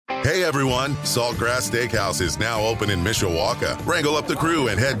Hey everyone, Saltgrass Steakhouse is now open in Mishawaka. Wrangle up the crew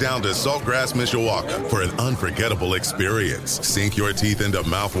and head down to Saltgrass Mishawaka for an unforgettable experience. Sink your teeth into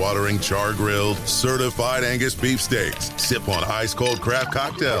mouth-watering char-grilled, certified Angus beef steaks. Sip on ice-cold craft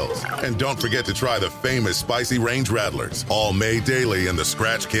cocktails. And don't forget to try the famous spicy range rattlers, all made daily in the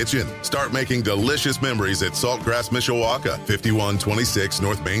Scratch Kitchen. Start making delicious memories at Saltgrass Mishawaka, 5126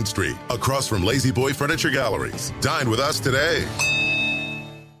 North Main Street, across from Lazy Boy Furniture Galleries. Dine with us today.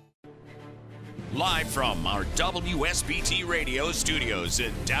 Live from our WSBT radio studios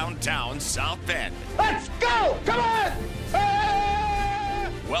in downtown South Bend. Let's go! Come on!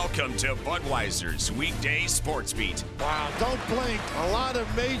 Welcome to Budweiser's Weekday Sportsbeat. Wow, don't blink. A lot of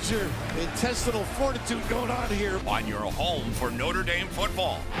major intestinal fortitude going on here. On your home for Notre Dame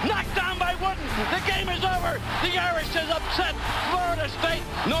football. Knocked down by Wooden. The game is over. The Irish is upset Florida State.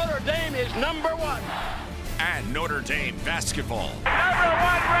 Notre Dame is number one. And Notre Dame basketball. Number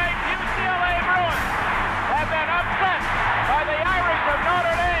one ranked UCLA Bruins have been upset by the Irish of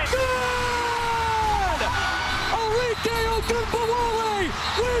Notre Dame. Enrique Ogunbowale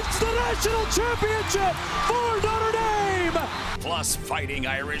wins the national championship for Notre Dame. Plus Fighting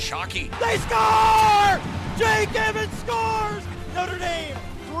Irish hockey. They score! Jake Evans scores! Notre Dame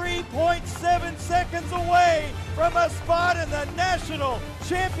 3.7 seconds away from a spot in the national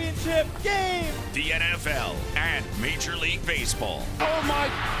championship game. The NFL and Major League Baseball. Oh my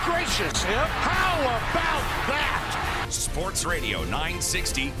gracious, how about that? Sports Radio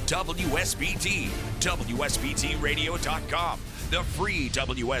 960 WSBT, WSBTradio.com, the free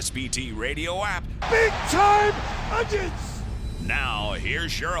WSBT radio app. Big time Onions! Now,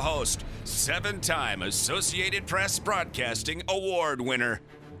 here's your host, 7-time Associated Press Broadcasting Award winner,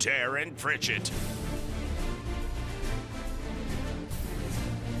 Darren Pritchett.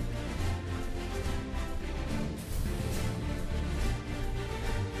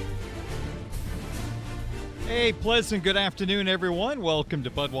 Hey, pleasant good afternoon, everyone. Welcome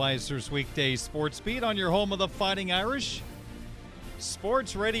to Budweiser's Weekday Sports Beat on your home of the Fighting Irish.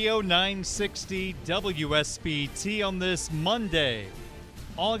 Sports Radio 960 WSBT on this Monday,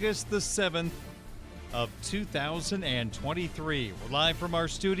 August the 7th of 2023. We're live from our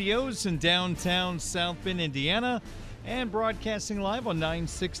studios in downtown South Bend, Indiana, and broadcasting live on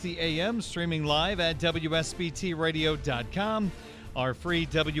 960 AM, streaming live at WSBTradio.com, our free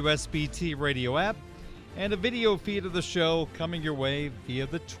WSBT radio app, and a video feed of the show coming your way via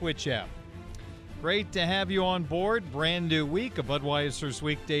the Twitch app. Great to have you on board. Brand new week of Budweiser's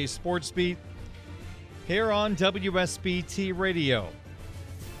Weekday Sports Beat here on WSBT Radio.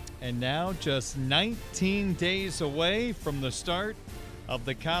 And now just 19 days away from the start of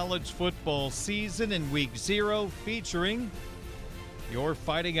the college football season in Week 0, featuring your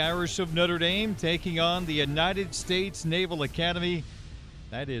Fighting Irish of Notre Dame taking on the United States Naval Academy.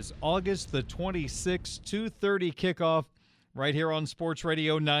 That is August the 26th, 2:30 kickoff right here on Sports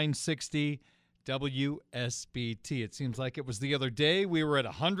Radio 960 WSBT. It seems like it was the other day. We were at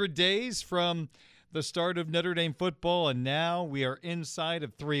 100 days from the start of Notre Dame football, and now we are inside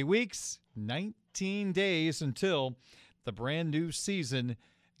of 3 weeks, 19 days until the brand new season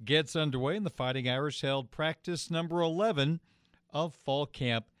gets underway, and the Fighting Irish held practice number 11 of fall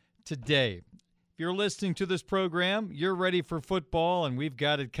camp today. If you're listening to this program, you're ready for football, and we've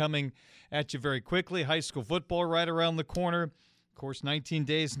got it coming at you very quickly. High school football right around the corner. Of course, 19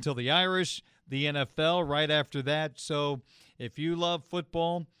 days until the Irish, the NFL right after that. So if you love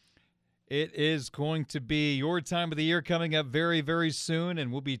football, it is going to be your time of the year coming up very, very soon,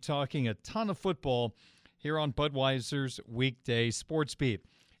 and we'll be talking a ton of football here on Budweiser's Weekday Sports Beat,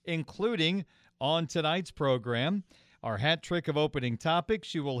 including on tonight's program, our hat trick of opening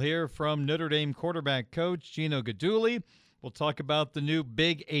topics. You will hear from Notre Dame quarterback coach Gino Guidugli. We'll talk about the new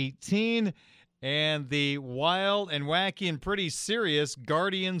Big 18 and the wild and wacky and pretty serious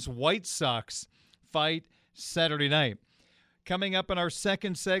Guardians-White Sox fight Saturday night. Coming up in our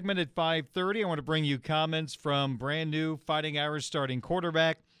second segment at 5:30, I want to bring you comments from brand new Fighting Irish starting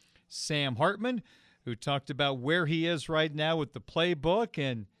quarterback Sam Hartman, who talked about where he is right now with the playbook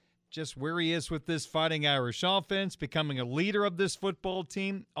and just where he is with this Fighting Irish offense, becoming a leader of this football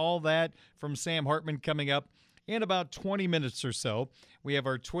team. All that from Sam Hartman coming up in about 20 minutes or so. We have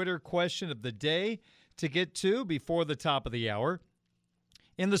our Twitter question of the day to get to before the top of the hour.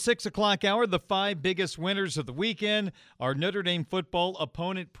 In the 6 o'clock hour, the 5 biggest winners of the weekend. Our Notre Dame football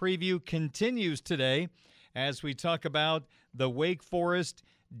opponent preview continues today as we talk about the Wake Forest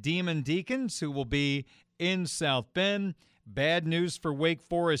Demon Deacons, who will be in South Bend. Bad news for Wake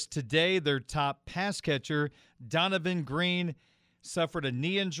Forest today. Their top pass catcher, Donovan Green, suffered a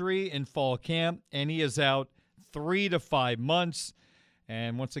knee injury in fall camp, and he is out 3 to 5 months.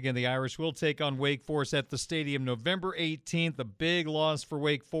 And once again, the Irish will take on Wake Forest at the stadium November 18th. A big loss for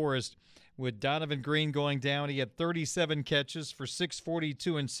Wake Forest with Donovan Green going down. He had 37 catches for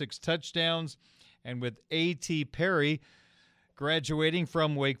 642 and 6 touchdowns. And with A.T. Perry graduating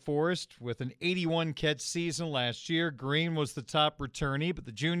from Wake Forest with an 81-catch season last year, Green was the top returnee, but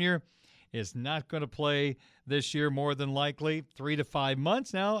the junior is not going to play this year more than likely. 3 to 5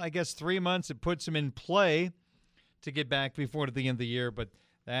 months. Now, I guess 3 months, it puts him in play to get back before the end of the year, but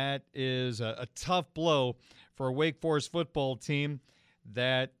that is a tough blow for a Wake Forest football team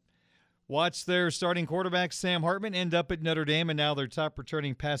that watched their starting quarterback, Sam Hartman, end up at Notre Dame, and now their top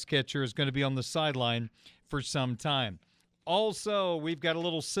returning pass catcher is going to be on the sideline for some time. Also, we've got a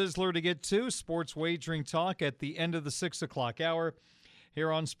little sizzler to get to, sports wagering talk at the end of the 6 o'clock hour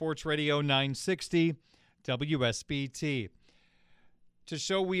here on Sports Radio 960 WSBT. To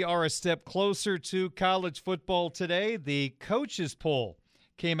show we are a step closer to college football today, the coaches poll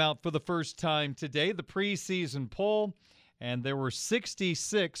came out for the first time today, the preseason poll, and there were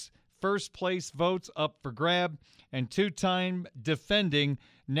 66 first-place votes up for grab, and two-time defending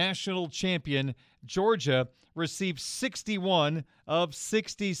national champion Georgia received 61 of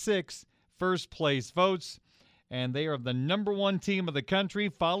 66 first-place votes, and they are the number one team of the country,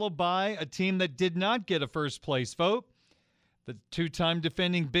 followed by a team that did not get a first-place vote, the two-time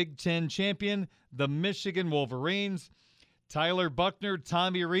defending Big Ten champion, the Michigan Wolverines. Tyler Buckner,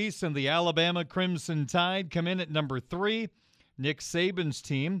 Tommy Rees, and the Alabama Crimson Tide come in at number 3. Nick Saban's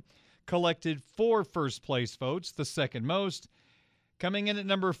team collected 4 first-place votes, the second most. Coming in at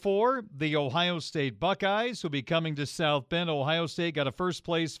number 4, the Ohio State Buckeyes, who will be coming to South Bend. Ohio State got a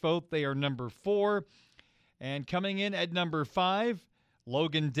first-place vote. They are number 4. And coming in at number 5,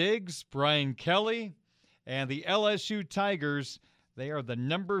 Logan Diggs, Brian Kelly, and the LSU Tigers. They are the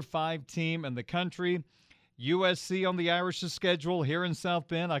number 5 team in the country. USC on the Irish's schedule here in South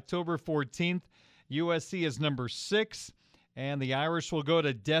Bend, October 14th. USC is number 6. And the Irish will go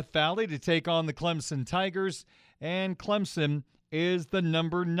to Death Valley to take on the Clemson Tigers. And Clemson is the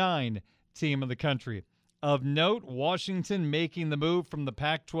number 9 team in the country. Of note, Washington making the move from the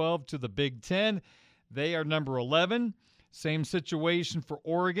Pac-12 to the Big Ten. They are number 11. Same situation for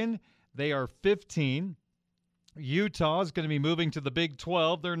Oregon. They are 15. Utah is going to be moving to the Big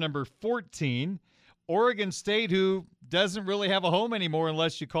 12. They're number 14. Oregon State, who doesn't really have a home anymore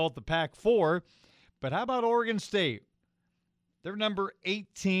unless you call it the Pac-4. But how about Oregon State? They're number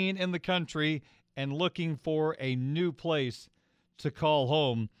 18 in the country and looking for a new place to call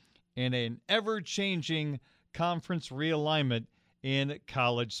home in an ever-changing conference realignment in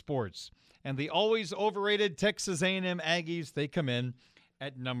college sports. And the always overrated Texas A&M Aggies, they come in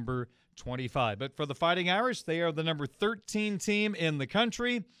at number 25. But for the Fighting Irish, they are the number 13 team in the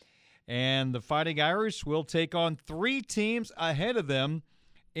country. And the Fighting Irish will take on 3 teams ahead of them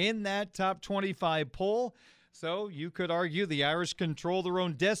in that top 25 poll. So you could argue the Irish control their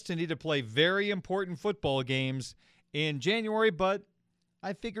own destiny to play very important football games in January, but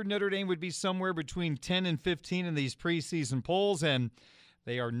I figured Notre Dame would be somewhere between 10 and 15 in these preseason polls, and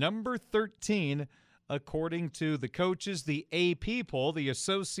they are number 13 according to the coaches. The AP poll, the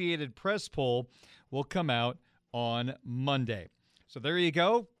Associated Press poll, will come out on Monday. So there you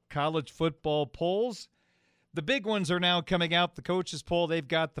go, college football polls. The big ones are now coming out. The coaches poll, they've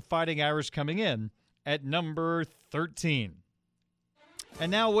got the Fighting Irish coming in at number 13.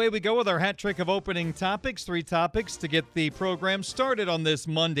 And now away we go with our hat trick of opening topics. 3 topics to get the program started on this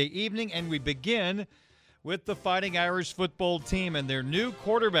Monday evening. And we begin with the Fighting Irish football team and their new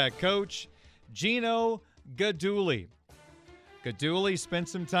quarterback coach, Gino Guidugli. Guidugli spent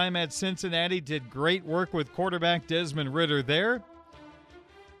some time at Cincinnati, did great work with quarterback Desmond Ridder there.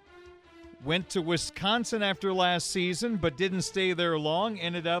 Went to Wisconsin after last season, but didn't stay there long.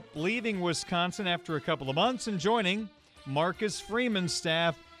 Ended up leaving Wisconsin after a couple of months and joining Marcus Freeman's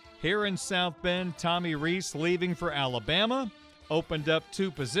staff here in South Bend. Tommy Rees leaving for Alabama. Opened up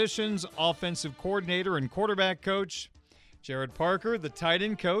 2 positions, offensive coordinator and quarterback coach. Jared Parker, the tight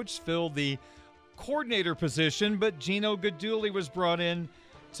end coach, filled the coordinator position, but Gino Guidugli was brought in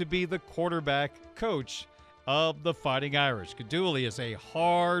to be the quarterback coach of the Fighting Irish. Guidugli is a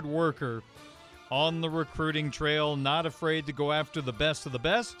hard worker on the recruiting trail, not afraid to go after the best of the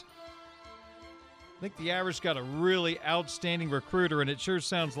best. I think the Irish got a really outstanding recruiter, and it sure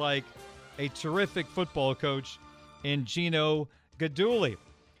sounds like a terrific football coach in Gino Guidugli,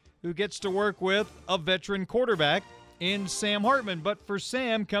 who gets to work with a veteran quarterback in Sam Hartman. But for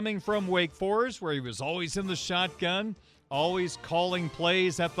Sam, coming from Wake Forest, where he was always in the shotgun, always calling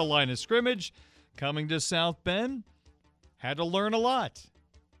plays at the line of scrimmage, coming to South Bend, had to learn a lot.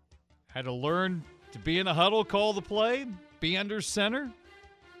 Had to learn to be in a huddle, call the play, be under center,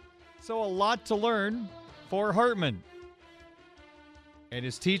 So a lot to learn for Hartman. And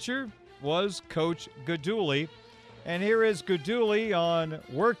his teacher was Coach Guidugli. And here is Guidugli on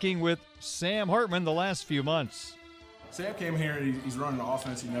working with Sam Hartman the last few months. Sam came here, he's running an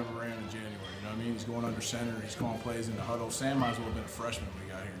offense he never ran in January. You know what I mean? He's going under center, he's calling plays in the huddle. Sam might as well have been a freshman when he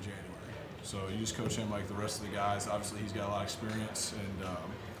got here in January. So you just coach him like the rest of the guys. Obviously, he's got a lot of experience and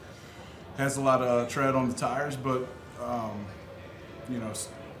has a lot of tread on the tires, but, you know,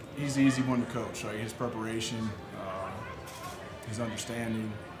 he's the easy one to coach. Right? His preparation, his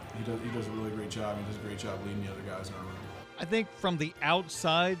understanding, he does a really great job. He does a great job leading the other guys in our room. I think from the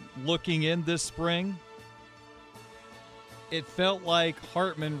outside looking in this spring, it felt like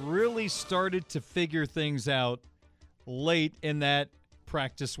Hartman really started to figure things out late in that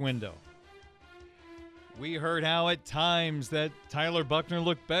practice window. We heard how at times that Tyler Buckner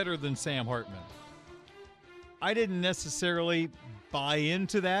looked better than Sam Hartman. I didn't necessarily buy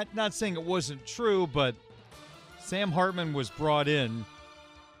into that. Not saying it wasn't true, but Sam Hartman was brought in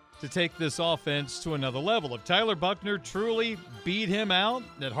to take this offense to another level. If Tyler Buckner truly beat him out,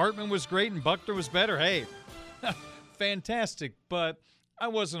 that Hartman was great and Buckner was better, hey, fantastic, but I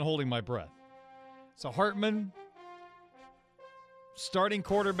wasn't holding my breath. So Hartman, starting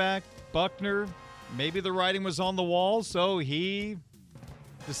quarterback, Buckner, maybe the writing was on the wall, so he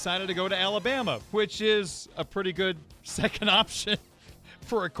decided to go to Alabama, which is a pretty good second option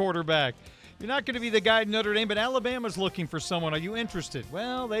for a quarterback. You're not going to be the guy at Notre Dame, but Alabama's looking for someone. Are you interested?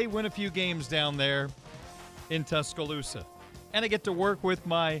 Well, they win a few games down there in Tuscaloosa. And I get to work with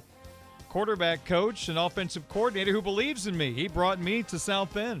my quarterback coach and offensive coordinator who believes in me. He brought me to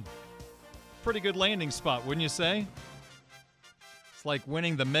South Bend. Pretty good landing spot, wouldn't you say? It's like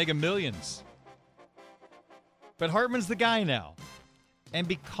winning the Mega Millions. But Hartman's the guy now. And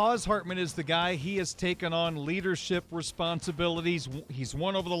because Hartman is the guy, he has taken on leadership responsibilities. He's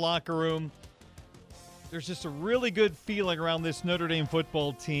won over the locker room. There's just a really good feeling around this Notre Dame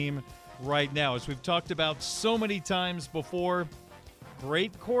football team right now. As we've talked about so many times before,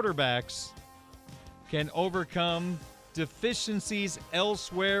 great quarterbacks can overcome deficiencies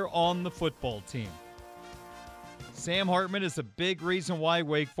elsewhere on the football team. Sam Hartman is a big reason why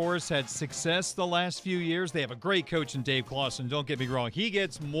Wake Forest had success the last few years. They have a great coach in Dave Clawson, don't get me wrong. He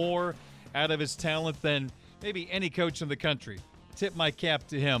gets more out of his talent than maybe any coach in the country. Tip my cap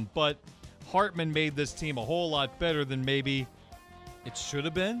to him. But Hartman made this team a whole lot better than maybe it should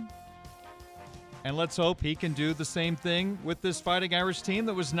have been. And let's hope he can do the same thing with this Fighting Irish team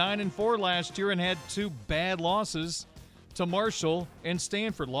that was 9-4 last year and had two bad losses to Marshall and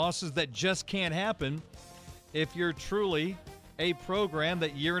Stanford. Losses that just can't happen if you're truly a program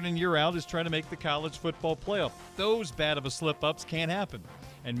that year in and year out is trying to make the college football playoff. Those bad of a slip-ups can't happen.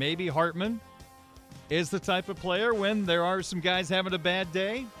 And maybe Hartman is the type of player when there are some guys having a bad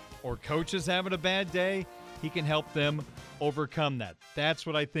day or coaches having a bad day, he can help them overcome that. That's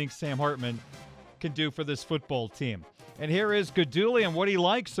what I think Sam Hartman can do for this football team. And here is Guidugli and what he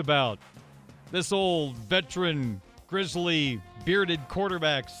likes about this old veteran, grizzly, bearded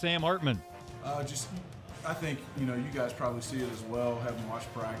quarterback, Sam Hartman. I think, you know, you guys probably see it as well, having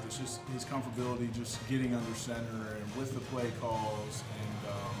watched practice, just his comfortability just getting under center and with the play calls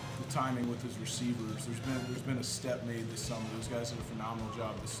and the timing with his receivers. There's been a step made this summer. Those guys did a phenomenal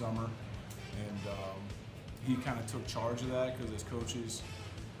job this summer, and he kind of took charge of that because as coaches,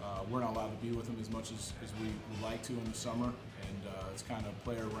 we're not allowed to be with him as much as we would like to in the summer, and it's kind of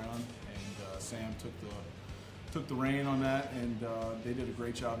play around, and Sam took the reign on that, and they did a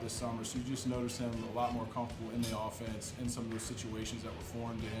great job this summer. So you just notice him a lot more comfortable in the offense in some of those situations that were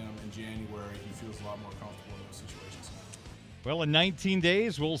foreign to him in January. He feels a lot more comfortable in those situations now. Well, in 19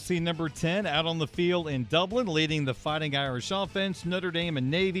 days, we'll see number 10 out on the field in Dublin, leading the Fighting Irish offense, Notre Dame and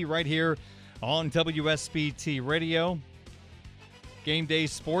Navy, right here on WSBT Radio. Game Day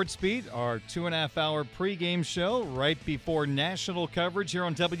Sportsbeat, our 2.5-hour pregame show right before national coverage here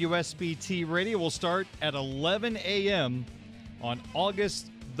on WSBT Radio, will start at 11 a.m. on August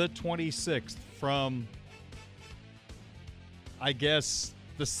the 26th from, I guess,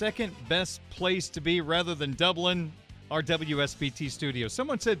 the second best place to be rather than Dublin, our WSBT studio.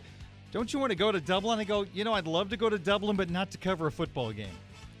 Someone said, don't you want to go to Dublin? I go, you know, I'd love to go to Dublin, but not to cover a football game.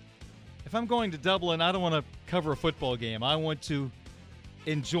 If I'm going to Dublin, I don't want to cover a football game. I want to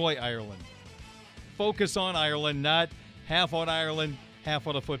enjoy Ireland. Focus on Ireland, not half on Ireland, half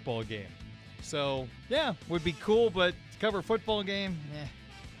on a football game. So, yeah, would be cool, but to cover a football game,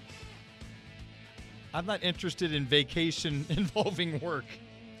 I'm not interested in vacation involving work.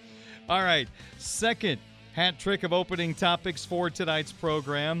 All right, second hat trick of opening topics for tonight's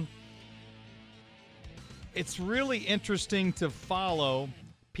program. It's really interesting to follow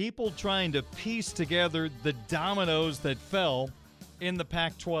people trying to piece together the dominoes that fell in the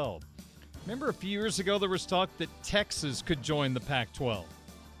Pac-12. Remember a few years ago there was talk that Texas could join the Pac-12.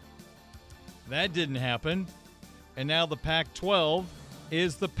 That didn't happen. And now the Pac-12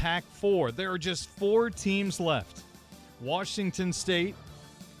 is the Pac-4. There are just 4 teams left. Washington State,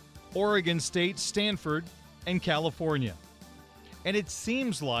 Oregon State, Stanford, and California. And it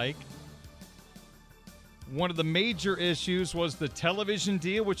seems like one of the major issues was the television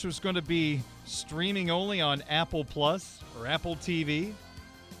deal, which was going to be streaming only on Apple Plus or Apple TV.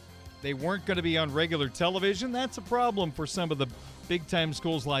 They weren't going to be on regular television. That's a problem for some of the big-time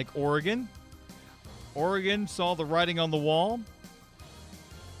schools like Oregon. Oregon saw the writing on the wall.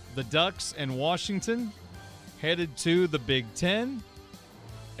 The Ducks and Washington headed to the Big Ten.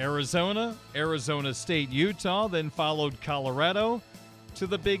 Arizona, Arizona State, Utah, then followed Colorado to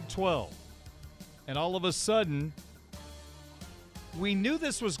the Big 12. And all of a sudden, we knew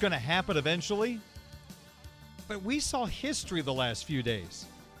this was going to happen eventually, but we saw history the last few days.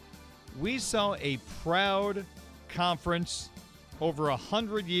 We saw a proud conference, over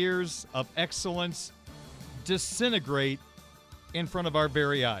 100 years of excellence, disintegrate in front of our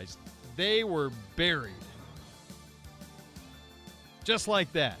very eyes. They were buried. Just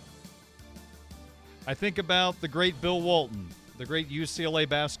like that. I think about the great Bill Walton, the great UCLA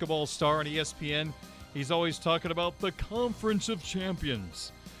basketball star on ESPN. He's always talking about the Conference of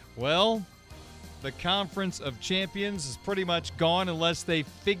Champions. Well, the Conference of Champions is pretty much gone unless they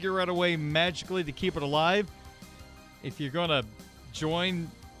figure out a way magically to keep it alive. If you're going to join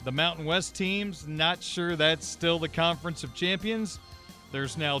the Mountain West teams, not sure that's still the Conference of Champions.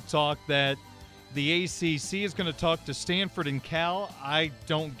 There's now talk that the ACC is going to talk to Stanford and Cal. I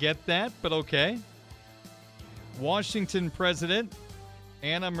don't get that, but okay. Washington President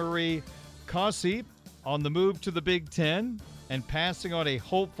Anna Marie Cossey on the move to the Big Ten and passing on a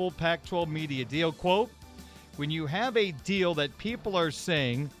hopeful Pac-12 media deal. Quote, when you have a deal that people are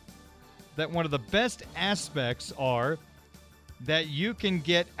saying that one of the best aspects are that you can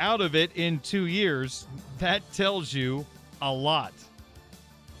get out of it in 2 years, that tells you a lot.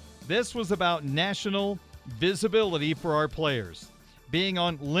 This was about national visibility for our players, being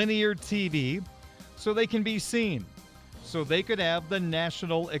on linear TV so they can be seen, so they could have the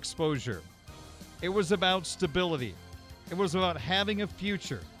national exposure. It was about stability. It was about having a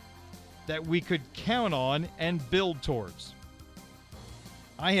future that we could count on and build towards.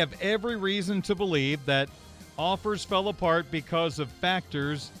 I have every reason to believe that offers fell apart because of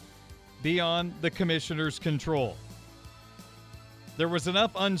factors beyond the commissioner's control. There was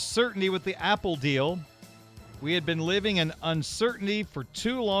enough uncertainty with the Apple deal. We had been living in uncertainty for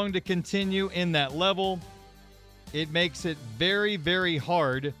too long to continue in that level. It makes it very, very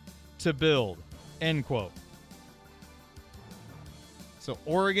hard to build. End quote. So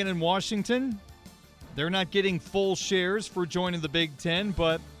Oregon and Washington, they're not getting full shares for joining the Big Ten,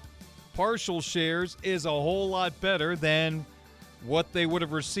 but partial shares is a whole lot better than what they would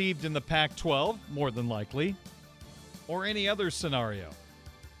have received in the Pac-12, more than likely, or any other scenario.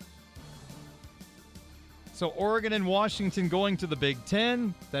 So Oregon and Washington going to the Big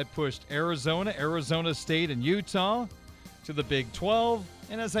Ten. That pushed Arizona, Arizona State, and Utah to the Big 12.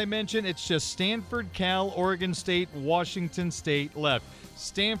 And as I mentioned, it's just Stanford, Cal, Oregon State, Washington State left.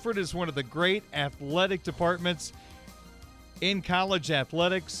 Stanford is one of the great athletic departments in college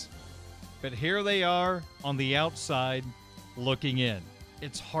athletics. But here they are on the outside looking in.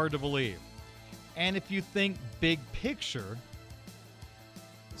 It's hard to believe. And if you think big picture,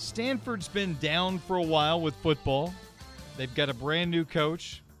 Stanford's been down for a while with football. They've got a brand new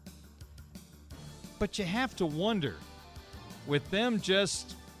coach. But you have to wonder, with them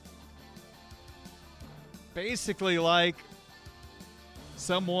just basically like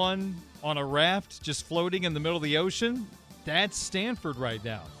someone on a raft just floating in the middle of the ocean, that's Stanford right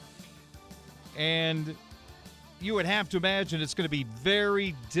now. And you would have to imagine it's going to be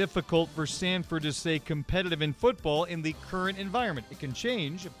very difficult for Stanford to stay competitive in football in the current environment. It can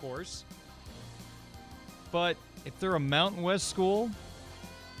change, of course. But if they're a Mountain West school,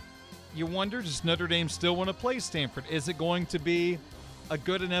 you wonder, does Notre Dame still want to play Stanford? Is it going to be a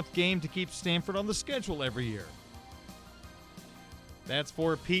good enough game to keep Stanford on the schedule every year? That's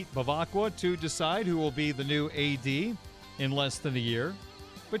for Pete Bavacqua to decide who will be the new AD in less than a year.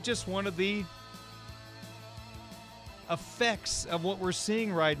 But just one of the effects of what we're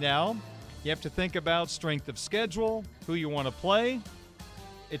seeing right now. You have to think about strength of schedule, who you want to play.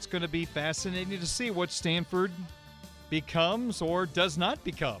 It's going to be fascinating to see what Stanford becomes or does not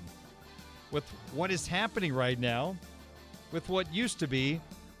become with what is happening right now with what used to be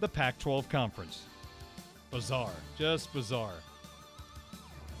the Pac-12 Conference. Bizarre. Just bizarre.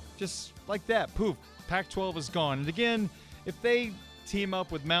 Just like that, poof, Pac-12 is gone. And again, if they team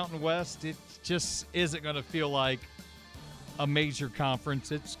up with Mountain West, it just isn't going to feel like a major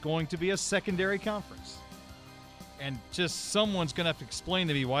conference. It's going to be a secondary conference. And just someone's going to have to explain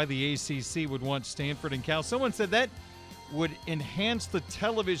to me why the ACC would want Stanford and Cal. Someone said that would enhance the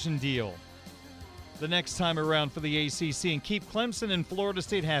television deal the next time around for the ACC and keep Clemson and Florida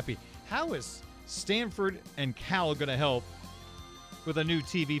State happy. How is Stanford and Cal going to help with a new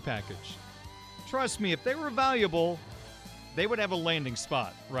TV package? Trust me, if they were valuable, they would have a landing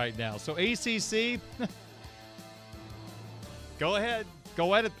spot right now. So ACC, go ahead.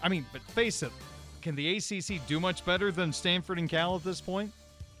 Go at it. I mean, but face it, can the ACC do much better than Stanford and Cal at this point?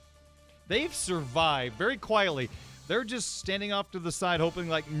 They've survived very quietly. They're just standing off to the side hoping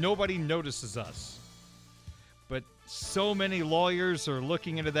like nobody notices us. But so many lawyers are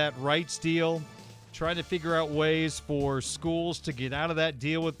looking into that rights deal, trying to figure out ways for schools to get out of that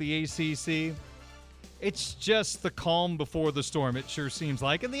deal with the ACC. It's just the calm before the storm, it sure seems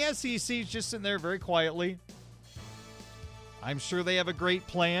like. And the SEC is just sitting there very quietly. I'm sure they have a great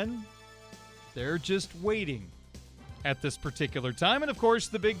plan. They're just waiting at this particular time. And, of course,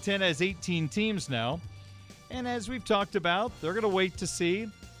 the Big Ten has 18 teams now. And as we've talked about, they're going to wait to see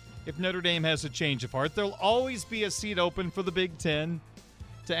if Notre Dame has a change of heart. There'll always be a seat open for the Big Ten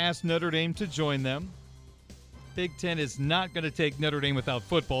to ask Notre Dame to join them. Big Ten is not going to take Notre Dame without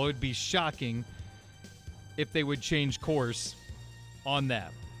football. It would be shocking if they would change course on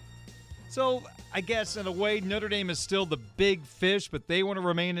that. So I guess in a way Notre Dame is still the big fish, but they want to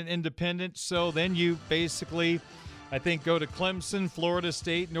remain an independent. So then you basically, I think, go to Clemson, Florida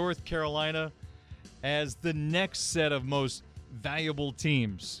State, North Carolina as the next set of most valuable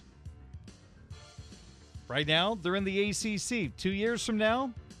teams. Right now, they're in the ACC. 2 years from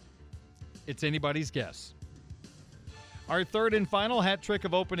now, it's anybody's guess. Our third and final hat trick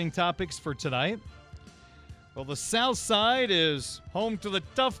of opening topics for tonight. Well, the South Side is home to the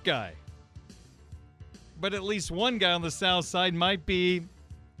tough guy. But at least one guy on the South Side might be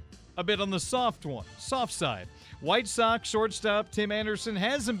a bit on the soft side. White Sox shortstop Tim Anderson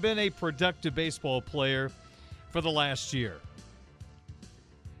hasn't been a productive baseball player for the last year.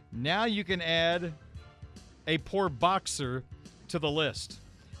 Now you can add a poor boxer to the list.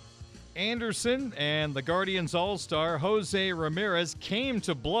 Anderson and the Guardians All-Star Jose Ramirez came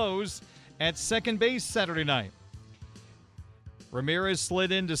to blows at second base Saturday night. Ramirez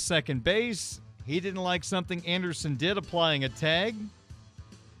slid into second base. He didn't like something Anderson did, applying a tag.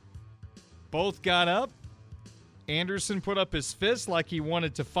 Both got up. Anderson put up his fist like he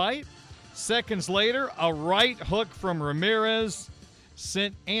wanted to fight. Seconds later, a right hook from Ramirez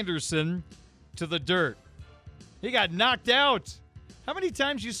sent Anderson to the dirt. He got knocked out. How many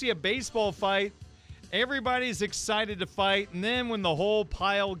times you see a baseball fight, everybody's excited to fight, and then when the whole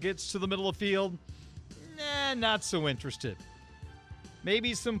pile gets to the middle of the field, not so interested.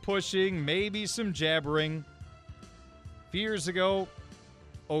 Maybe some pushing, maybe some jabbering. A few years ago,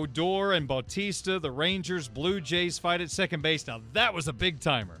 Odor and Bautista, the Rangers, Blue Jays fight at second base. Now, that was a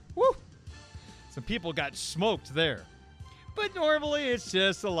big-timer. Woo! Some people got smoked there. But normally, it's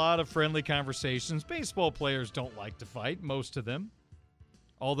just a lot of friendly conversations. Baseball players don't like to fight, most of them.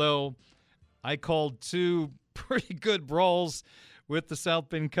 Although, I called two pretty good brawls with the South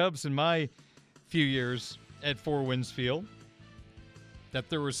Bend Cubs in my few years at Four Winds Field. That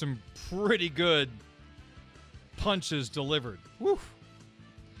there were some pretty good punches delivered. Woo!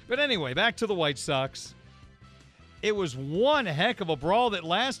 But anyway, back to the White Sox. It was one heck of a brawl that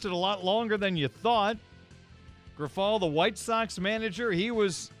lasted a lot longer than you thought. Grifol, the White Sox manager, he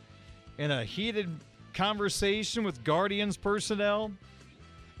was in a heated conversation with Guardians personnel.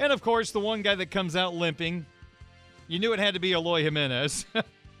 And, of course, the one guy that comes out limping, you knew it had to be Eloy Jimenez.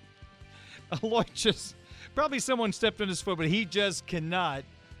 Eloy just, probably someone stepped on his foot, but he just cannot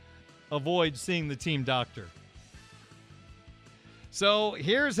avoid seeing the team doctor. So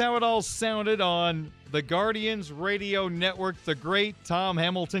here's how it all sounded on the Guardians Radio Network. The great Tom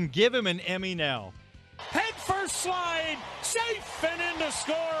Hamilton. Give him an Emmy now. Head first slide, safe, and in to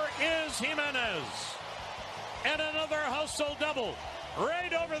score is Jimenez. And another hustle double.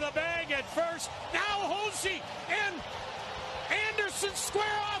 Right over the bag at first. Now Hosey and Anderson square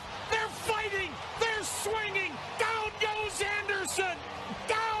off. They're fighting. They're swinging. Down goes Anderson.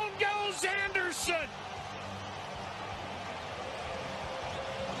 Down goes Anderson.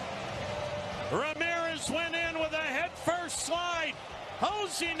 Ramirez went in with a head-first slide.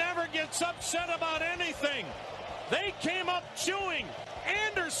 Hosey never gets upset about anything. They came up chewing.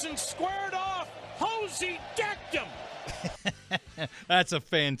 Anderson squared off. Hosey decked him. That's a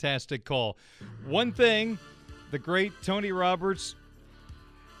fantastic call. One thing, the great Tony Roberts,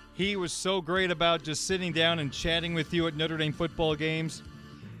 He was so great about just sitting down and chatting with you at Notre Dame football games.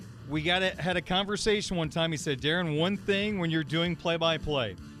 We had a conversation one time. He said, Darren, one thing when you're doing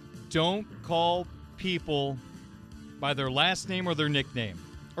play-by-play, don't call people by their last name or their nickname.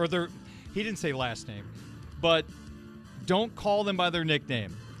 He didn't say last name, but don't call them by their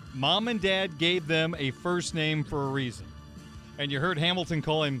nickname. Mom and Dad gave them a first name for a reason. And you heard Hamilton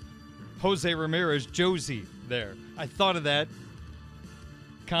call him Jose Ramirez, Josie there. I thought of that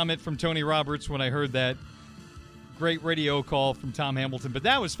comment from Tony Roberts when I heard that great radio call from Tom Hamilton. But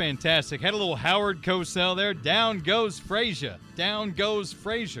that was fantastic. Had a little Howard Cosell there. Down goes Frazier. Down goes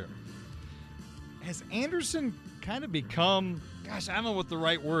Frazier. Has Anderson kind of become, gosh, I don't know what the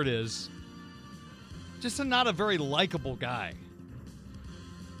right word is, just not a very likable guy.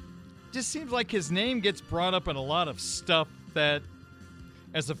 Just seems like his name gets brought up in a lot of stuff that,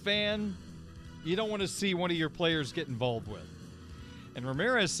 as a fan, you don't want to see one of your players get involved with. And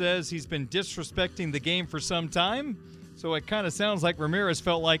Ramirez says he's been disrespecting the game for some time, so it kind of sounds like Ramirez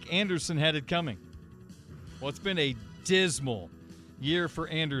felt like Anderson had it coming. Well, it's been a dismal year for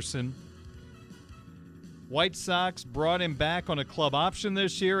Anderson. White Sox brought him back on a club option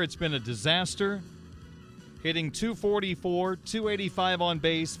this year. It's been a disaster. Hitting .244, .285 on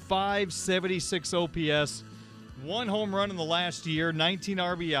base, .576 OPS, 1 home run in the last year, 19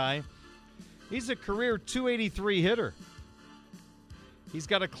 RBI. He's a career .283 hitter. He's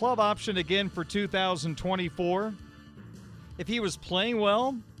got a club option again for 2024. If he was playing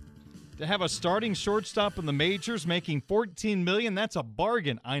well, to have a starting shortstop in the majors making $14 million, that's a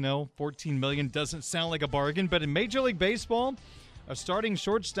bargain. I know $14 million doesn't sound like a bargain, but in Major League Baseball, a starting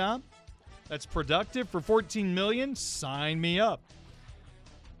shortstop that's productive for $14 million, sign me up.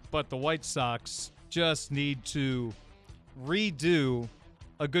 But the White Sox just need to redo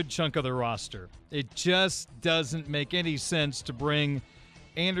a good chunk of their roster. It just doesn't make any sense to bring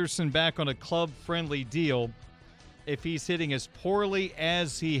Anderson back on a club-friendly deal if he's hitting as poorly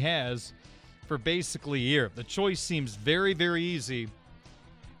as he has for basically a year. The choice seems very, very easy.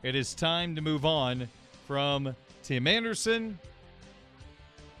 It is time to move on from Tim Anderson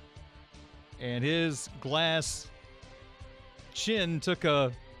and his glass chin took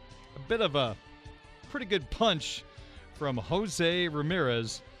a bit of a pretty good punch from Jose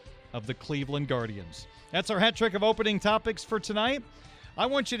Ramirez of the Cleveland Guardians. That's our hat trick of opening topics for tonight. I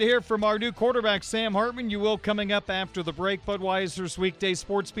want you to hear from our new quarterback, Sam Hartman. You will coming up after the break. Budweiser's Weekday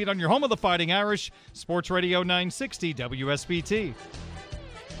Sports Beat on your home of the Fighting Irish, Sports Radio 960 WSBT.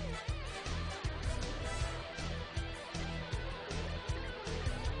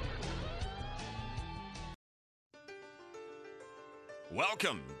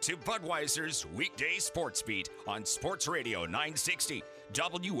 Welcome to Budweiser's Weekday Sports Beat on Sports Radio 960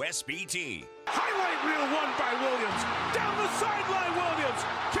 WSBT. Highlight reel won by Williams. Down the sideline, Williams.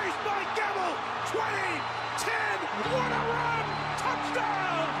 Chased by Gamble. 20, 10. What a run.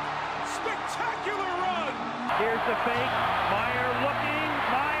 Touchdown. Spectacular run. Here's the fake. Meyer looking.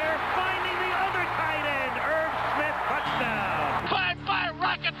 Meyer finding the other tight end. Irv Smith, touchdown. 5-5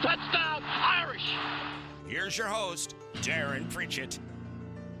 rocket touchdown. Irish. Here's your host, Darren Pritchett.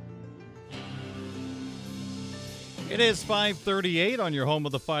 It is 5:38 on your home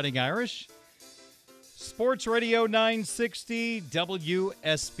of the Fighting Irish. Sports Radio 960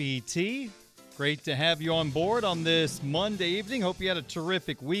 WSBT. Great to have you on board on this Monday evening. Hope you had a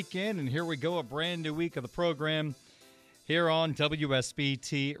terrific weekend. And here we go, a brand new week of the program here on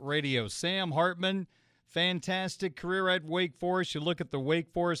WSBT Radio. Sam Hartman, fantastic career at Wake Forest. You look at the Wake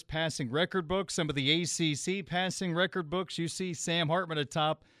Forest passing record book, some of the ACC passing record books, you see Sam Hartman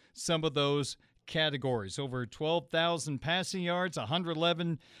atop some of those categories. Over 12,000 passing yards,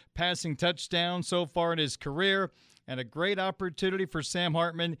 111 passing touchdowns so far in his career, and a great opportunity for Sam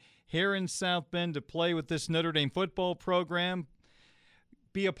Hartman here in South Bend to play with this Notre Dame football program,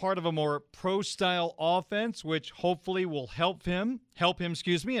 be a part of a more pro-style offense, which hopefully will help him,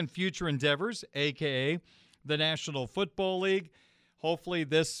 in future endeavors, a.k.a. the National Football League. Hopefully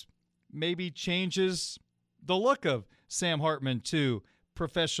this maybe changes the look of Sam Hartman to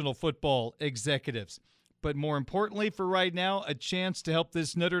professional football executives. But more importantly for right now, a chance to help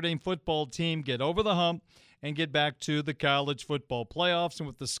this Notre Dame football team get over the hump and get back to the college football playoffs. And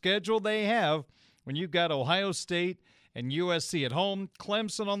with the schedule they have, when you've got Ohio State and USC at home,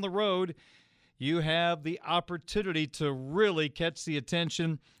 Clemson on the road, you have the opportunity to really catch the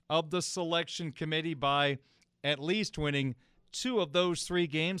attention of the selection committee by at least winning 2 of those 3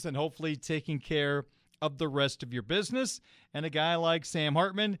 games and hopefully taking care of the rest of your business. And a guy like Sam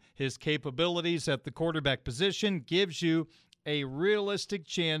Hartman, his capabilities at the quarterback position gives you a realistic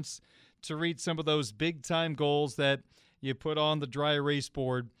chance to reach some of those big-time goals that you put on the dry erase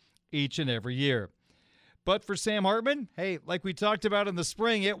board each and every year. But for Sam Hartman, hey, like we talked about in the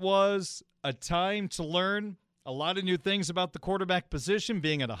spring, it was a time to learn a lot of new things about the quarterback position,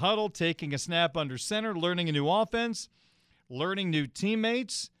 being in a huddle, taking a snap under center, learning a new offense, learning new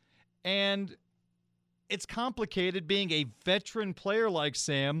teammates. And it's complicated being a veteran player like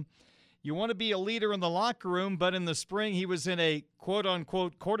Sam. You want to be a leader in the locker room, but in the spring he was in a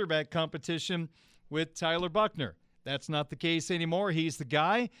quote-unquote quarterback competition with Tyler Buckner. That's not the case anymore. He's the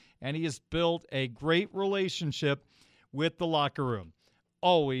guy, and he has built a great relationship with the locker room.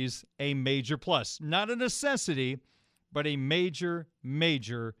 Always a major plus. Not a necessity, but a major,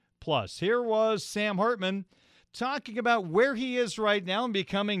 major plus. Here was Sam Hartman talking about where he is right now and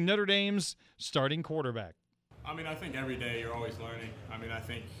becoming Notre Dame's starting quarterback. I mean, I think every day you're always learning. I mean, I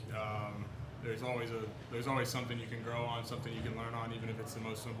think there's always something you can grow on, something you can learn on, even if it's the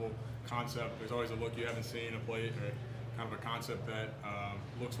most simple concept. There's always a look you haven't seen, a play, or kind of a concept that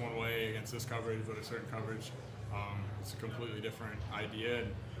looks one way against this coverage, but a certain coverage, it's a completely different idea.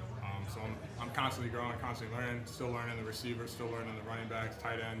 And, so I'm constantly growing, constantly learning, still learning the receivers, still learning the running backs,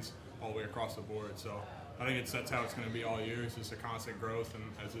 tight ends, all the way across the board. So I think that's how it's going to be all year. It's just a constant growth, and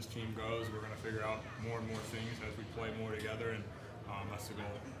as this team grows, we're going to figure out more and more things as we play more together, and that's the goal.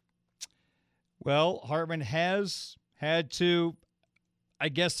 Well, Hartman has had to, I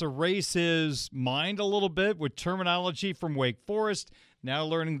guess, erase his mind a little bit with terminology from Wake Forest, now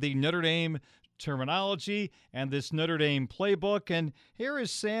learning the Notre Dame terminology and this Notre Dame playbook. And here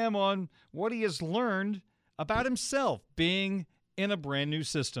is Sam on what he has learned about himself being in a brand new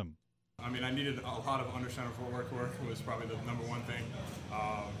system. I mean, I needed a lot of under center footwork work. It was probably the number one thing,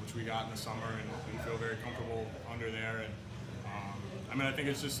 which we got in the summer, and we feel very comfortable under there. And I mean, I think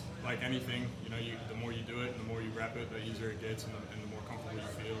it's just like anything, you know, the more you do it and the more you rep it, the easier it gets, and the more comfortable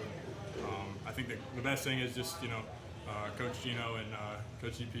you feel. And I think the best thing is just, you know, Coach Gino and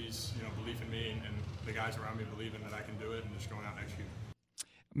Coach EP's, you know, belief in me, and the guys around me believing that I can do it, and just going out and executing.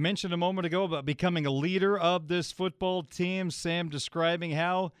 Mentioned a moment ago about becoming a leader of this football team. Sam describing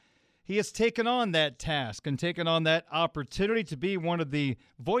how he has taken on that task and taken on that opportunity to be one of the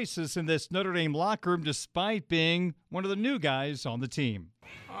voices in this Notre Dame locker room, despite being one of the new guys on the team.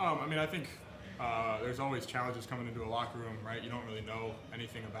 I mean, I think there's always challenges coming into a locker room, right? You don't really know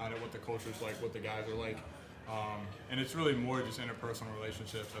anything about it, what the culture's like, what the guys are like. And it's really more just interpersonal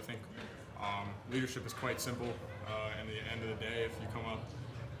relationships. I think leadership is quite simple. And at the end of the day, if you come up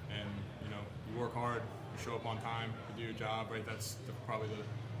and, you know, you work hard, you show up on time, you do your job, right? That's probably the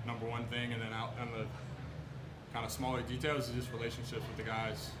number one thing. And then out on the kind of smaller details is just relationships with the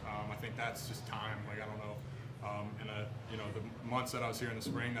guys. I think that's just time. Like, I don't know, you know, the months that I was here in the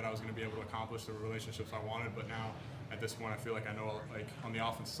spring that I was going to be able to accomplish the relationships I wanted. But now at this point, I feel like I know, like, on the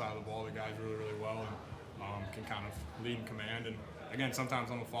offensive side of the ball, the guys really, really well, and can kind of lead and command. And again,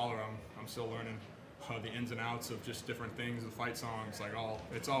 sometimes I'm a follower. I'm still learning the ins and outs of just different things, the fight songs, like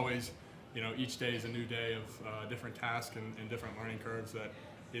it's always, you know, each day is a new day of different tasks and different learning curves that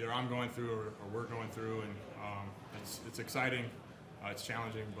either I'm going through or we're going through, and it's exciting, it's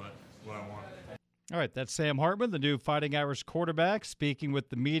challenging, but what I want. All right, that's Sam Hartman, the new Fighting Irish quarterback, speaking with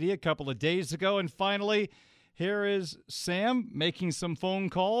the media a couple of days ago. And finally, here is Sam making some phone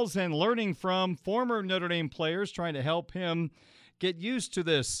calls and learning from former Notre Dame players, trying to help him get used to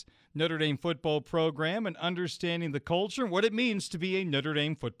this Notre Dame football program and understanding the culture and what it means to be a Notre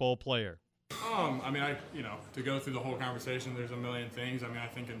Dame football player. I mean, you know, to go through the whole conversation, there's a million things. I mean, I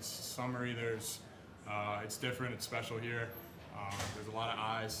think in summary, it's different, it's special here. There's a lot of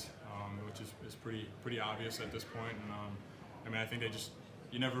eyes, which is pretty obvious at this point. And I mean, I think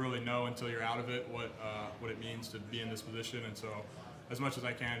you never really know until you're out of it what it means to be in this position. And so, as much as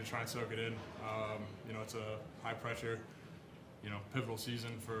I can to try and soak it in, you know, it's a high pressure, you know, pivotal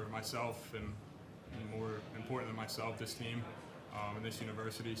season for myself and more important than myself, this team and this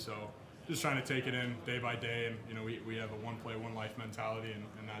university. So just trying to take it in day by day, and you know, we have a one play, one life mentality,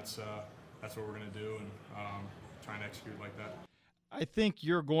 and that's what we're going to do, and trying to execute like that. I think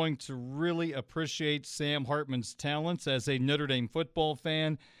you're going to really appreciate Sam Hartman's talents as a Notre Dame football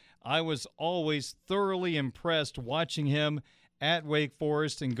fan. I was always thoroughly impressed watching him at Wake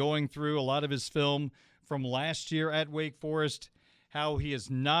Forest and going through a lot of his film from last year at Wake Forest, how he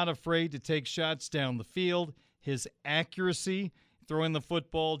is not afraid to take shots down the field, his accuracy, throwing the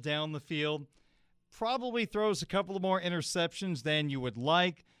football down the field, probably throws a couple of more interceptions than you would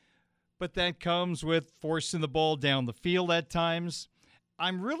like, but that comes with forcing the ball down the field at times.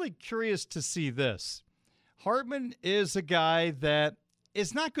 I'm really curious to see this. Hartman is a guy that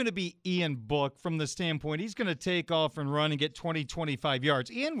is not going to be Ian Book from the standpoint he's going to take off and run and get 20, 25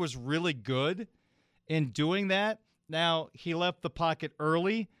 yards. Ian was really good in doing that. Now, he left the pocket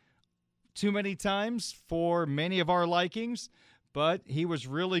early too many times for many of our likings, but he was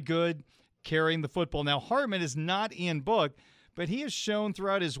really good carrying the football. Now, Hartman is not Ian Book, but he has shown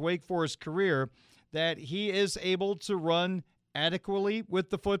throughout his Wake Forest career that he is able to run adequately with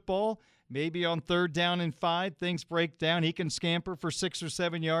the football. Maybe on 3rd down and 5, things break down. He can scamper for 6 or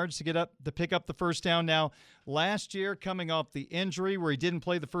 7 yards to pick up the first down. Now, last year, coming off the injury where he didn't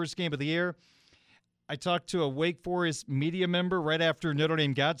play the first game of the year, I talked to a Wake Forest media member right after Notre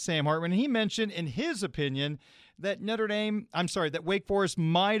Dame got Sam Hartman, and he mentioned, in his opinion, that Wake Forest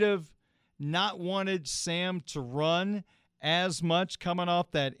might have not wanted Sam to run as much coming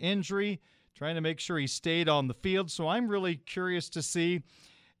off that injury, trying to make sure he stayed on the field. So I'm really curious to see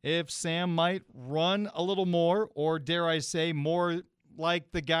if Sam might run a little more, or dare I say, more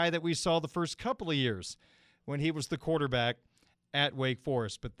like the guy that we saw the first couple of years when he was the quarterback at Wake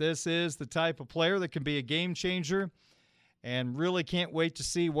Forest. But this is the type of player that can be a game changer, and really can't wait to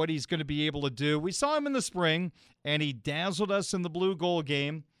see what he's going to be able to do. We saw him in the spring, and he dazzled us in the Blue Gold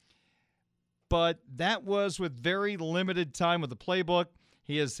game, but that was with very limited time with the playbook.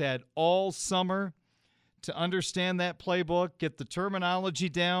 He has had all summer to understand that playbook, get the terminology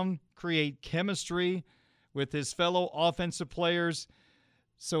down, create chemistry with his fellow offensive players.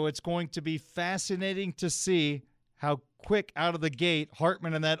 So it's going to be fascinating to see how quick out of the gate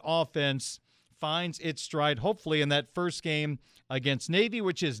Hartman and that offense finds its stride, hopefully in that first game against Navy,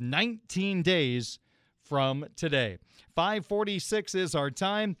 which is 19 days from today. 5:46 is our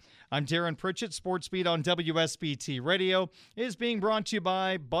time. I'm Darren Pritchett. Sportsbeat on WSBT Radio is being brought to you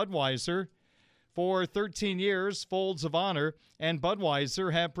by Budweiser. For 13 years, Folds of Honor and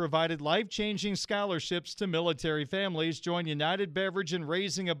Budweiser have provided life-changing scholarships to military families. Join United Beverage in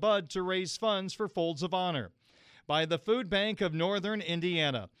raising a bud to raise funds for Folds of Honor. By the Food Bank of Northern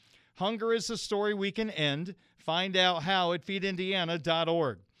Indiana. Hunger is a story we can end. Find out how at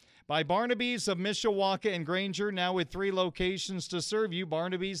feedindiana.org. By Barnaby's of Mishawaka and Granger, now with 3 locations to serve you.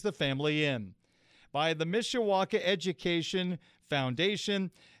 Barnaby's, the family inn. By the Mishawaka Education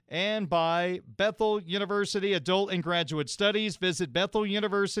Foundation, and by Bethel University Adult and Graduate Studies. Visit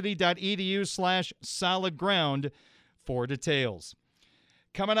betheluniversity.edu/solidground for details.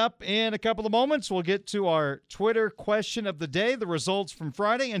 Coming up in a couple of moments, we'll get to our Twitter question of the day, the results from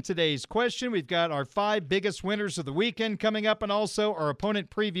Friday, and today's question. We've got our 5 biggest winners of the weekend coming up, and also our opponent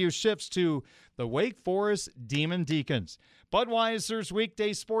preview shifts to the Wake Forest Demon Deacons. Budweiser's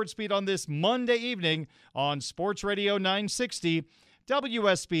Weekday Sports Beat on this Monday evening on Sports Radio 960.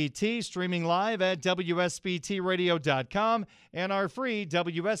 WSBT, streaming live at WSBTradio.com and our free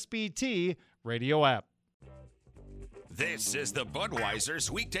WSBT radio app. This is the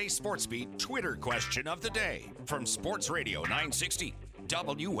Budweiser's Weekday Sports Beat Twitter question of the day from Sports Radio 960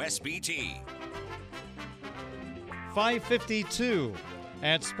 WSBT. 5:52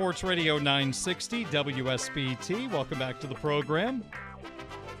 at Sports Radio 960 WSBT. Welcome back to the program.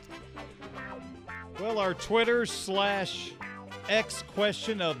 Well, our Twitter/X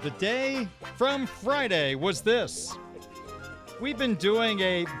question of the day from Friday was this. We've been doing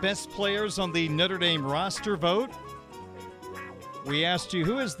a best players on the Notre Dame roster vote. We asked you,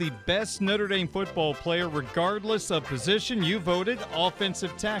 who is the best Notre Dame football player regardless of position? You voted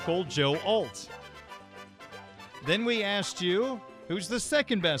offensive tackle Joe Alt. Then we asked you, who's the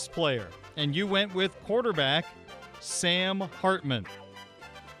second best player? And you went with quarterback Sam Hartman.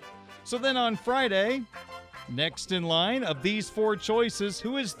 So then on Friday, next in line of these 4 choices,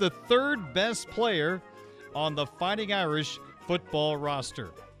 who is the third best player on the Fighting Irish football roster?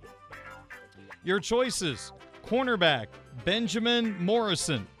 Your choices: cornerback Benjamin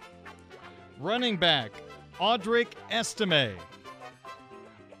Morrison, running back Audric Estime,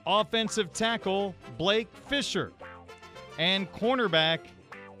 offensive tackle Blake Fisher, and cornerback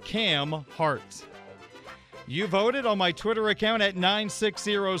Cam Hart. You voted on my Twitter account at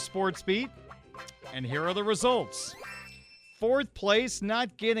 960SportsBeat, and here are the results. 4th place,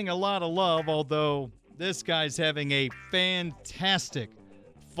 not getting a lot of love, although this guy's having a fantastic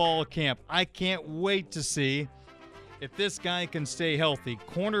fall camp. I can't wait to see if this guy can stay healthy.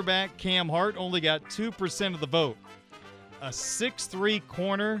 Cornerback Cam Hart only got 2% of the vote. A 6'3"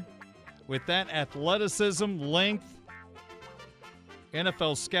 corner with that athleticism, length.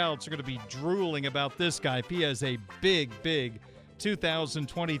 NFL scouts are going to be drooling about this guy if he has a big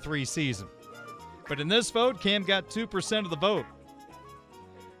 2023 season. But in this vote, Cam got 2% of the vote.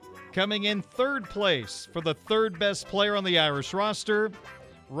 Coming in 3rd place for the 3rd best player on the Irish roster,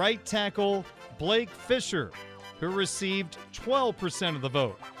 right tackle Blake Fisher, who received 12% of the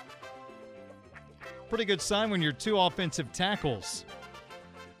vote. Pretty good sign when your 2 offensive tackles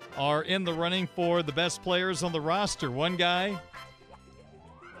are in the running for the best players on the roster. One guy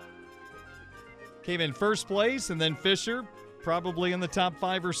came in first place, and then Fisher probably in the top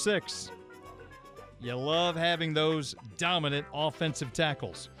 5 or 6. You love having those dominant offensive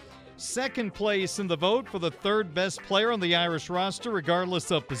tackles. Second place in the vote for the third best player on the Irish roster,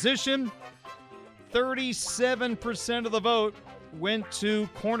 regardless of position. 37% of the vote went to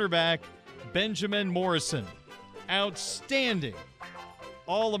cornerback Benjamin Morrison. Outstanding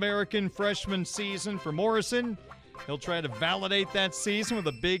All-American freshman season for Morrison. He'll try to validate that season with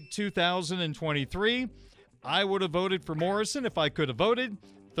a big 2023. I would have voted for Morrison if I could have voted.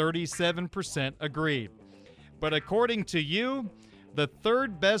 37% agreed. But according to you, the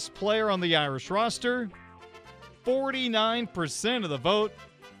third best player on the Irish roster, 49% of the vote,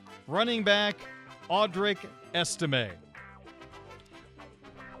 running back Audric Estime.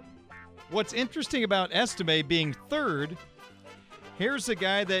 What's interesting about Estime being third, here's a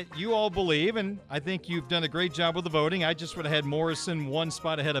guy that you all believe, and I think you've done a great job with the voting. I just would have had Morrison one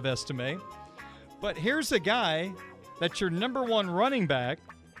spot ahead of Estime. But here's a guy that's your number one running back,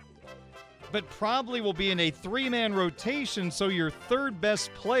 but probably will be in a 3-man rotation, so your third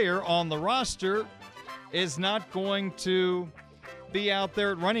best player on the roster is not going to be out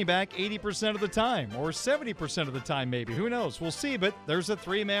there at running back 80% of the time, or 70% of the time maybe. Who knows? We'll see, but there's a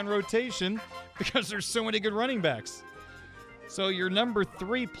 3-man rotation because there's so many good running backs. So your number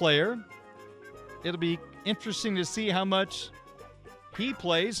 3 player, it'll be interesting to see how much he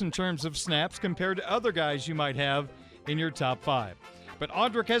plays in terms of snaps compared to other guys you might have in your top 5. But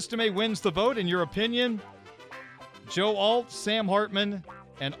Audric Estime wins the vote. In your opinion, Joe Alt, Sam Hartman,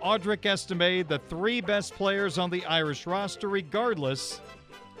 and Audric Estime, the 3 best players on the Irish roster, regardless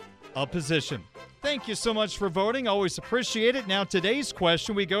of position. Thank you so much for voting. Always appreciate it. Now, today's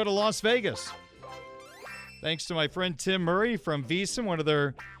question, we go to Las Vegas. Thanks to my friend Tim Murray from VEASAN, one of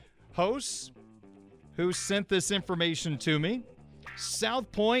their hosts, who sent this information to me.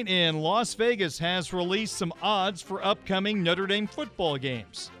 South Point in Las Vegas has released some odds for upcoming Notre Dame football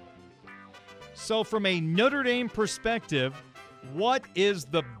games. So from a Notre Dame perspective, what is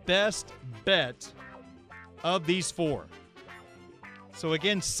the best bet of these 4? So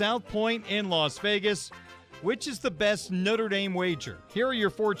again, South Point in Las Vegas, which is the best Notre Dame wager? Here are your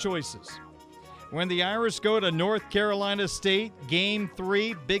 4 choices. When the Irish go to North Carolina State, Game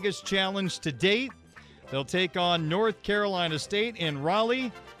 3, biggest challenge to date. They'll take on North Carolina State in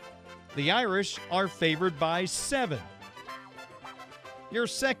Raleigh. The Irish are favored by 7. Your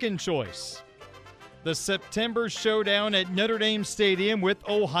second choice, the September showdown at Notre Dame Stadium with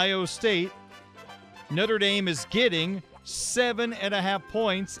Ohio State. Notre Dame is getting 7.5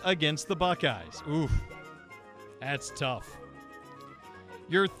 points against the Buckeyes. Oof, that's tough.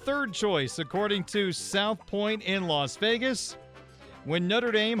 Your third choice, according to South Point in Las Vegas, when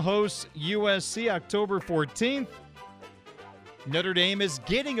Notre Dame hosts USC October 14th, Notre Dame is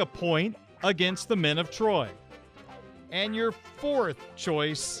getting a point against the Men of Troy. And your fourth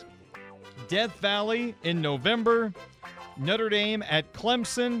choice, Death Valley in November, Notre Dame at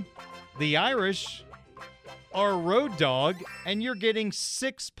Clemson. The Irish are a road dog, and you're getting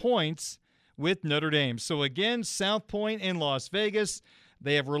 6 points with Notre Dame. So again, South Point in Las Vegas,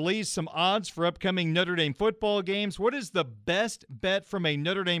 they have released some odds for upcoming Notre Dame football games. What is the best bet from a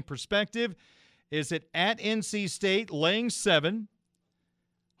Notre Dame perspective? Is it at NC State, laying 7,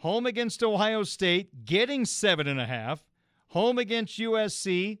 home against Ohio State, getting 7.5, home against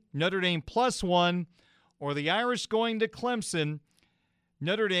USC, Notre Dame +1, or the Irish going to Clemson,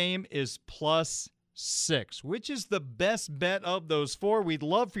 Notre Dame is +6? Which is the best bet of those 4? We'd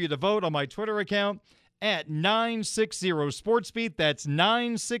love for you to vote on my Twitter account at 960 Sportsbeat. That's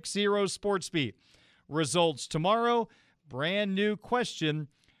 960 Sportsbeat. Results tomorrow. Brand new question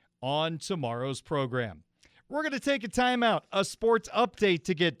on tomorrow's program. We're going to take a timeout, a sports update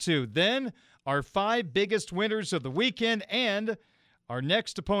to get to. Then our 5 biggest winners of the weekend and our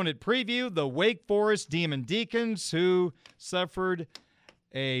next opponent preview, the Wake Forest Demon Deacons, who suffered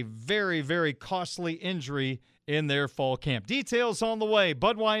a very, very costly injury in their fall camp. Details on the way.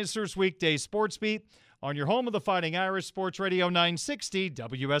 Budweiser's Weekday Sports Beat on your home of the Fighting Irish, Sports Radio 960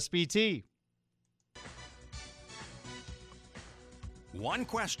 WSBT. 1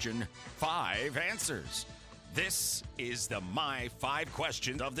 question, 5 answers. This is the My 5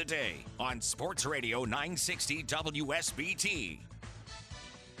 Questions of the Day on Sports Radio 960 WSBT.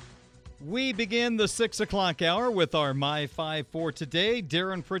 We begin the 6 o'clock hour with our My 5 for today.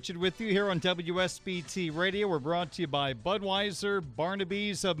 Darren Pritchett with you here on WSBT Radio. We're brought to you by Budweiser,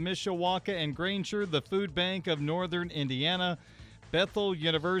 Barnaby's of Mishawaka and Granger, the Food Bank of Northern Indiana, Bethel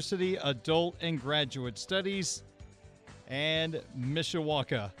University Adult and Graduate Studies, and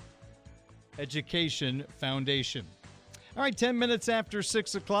Mishawaka Education Foundation. All right, 10 minutes after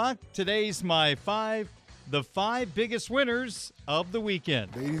 6 o'clock. Today's My 5, the 5 biggest winners of the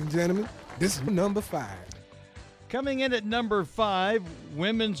weekend. Ladies and gentlemen, this is number 5. Coming in at number 5,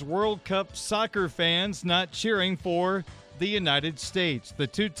 Women's World Cup soccer fans not cheering for the United States. The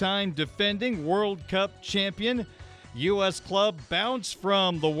two-time defending World Cup champion U.S. club bounced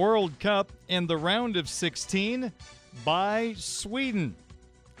from the World Cup in the round of 16 by Sweden.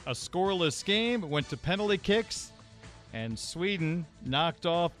 A scoreless game went to penalty kicks, and Sweden knocked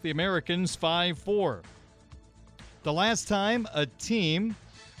off the Americans 5-4. The last time a team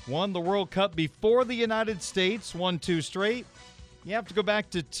won the World Cup before the United States won 2 straight, you have to go back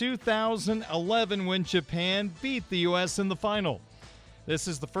to 2011 when Japan beat the U.S. in the final. This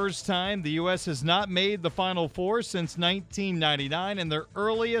is the first time the U.S. has not made the Final Four since 1999 and their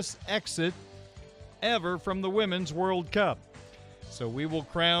earliest exit ever from the Women's World Cup. So we will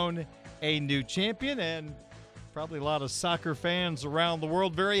crown a new champion, and probably a lot of soccer fans around the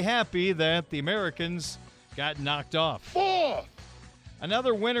world very happy that the Americans got knocked off. 4.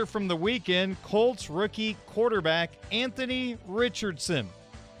 Another winner from the weekend, Colts rookie quarterback Anthony Richardson.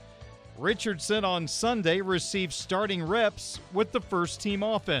 Richardson on Sunday received starting reps with the first-team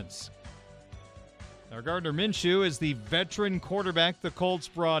offense. Now, Gardner Minshew is the veteran quarterback the Colts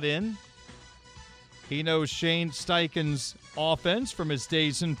brought in. He knows Shane Steichen's offense from his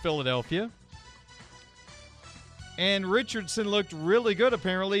days in Philadelphia. And Richardson looked really good,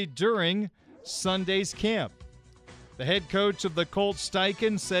 apparently, during Sunday's camp. The head coach of the Colts,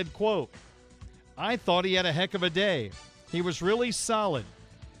 Steichen, said, quote, "I thought he had a heck of a day. He was really solid.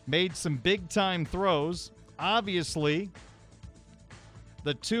 Made some big-time throws. Obviously,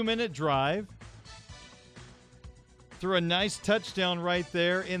 the 2-minute drive. Threw a nice touchdown right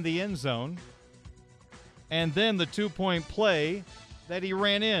there in the end zone. And then the 2-point play that he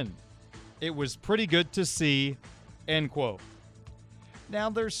ran in. It was pretty good to see," end quote. Now,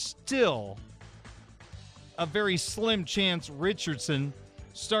 there's still a very slim chance Richardson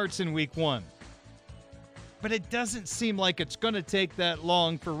starts in week 1. But it doesn't seem like it's going to take that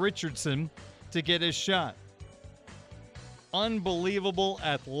long for Richardson to get his shot. Unbelievable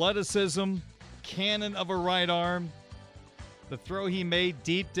athleticism, cannon of a right arm. The throw he made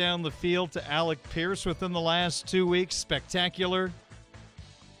deep down the field to Alec Pierce within the last 2 weeks, spectacular.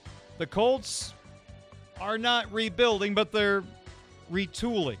 The Colts are not rebuilding, but they're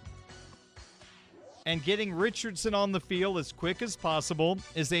retooling. And getting Richardson on the field as quick as possible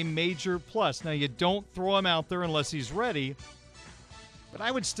is a major plus. Now, you don't throw him out there unless he's ready, but I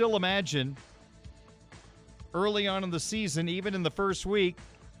would still imagine early on in the season, even in the first week,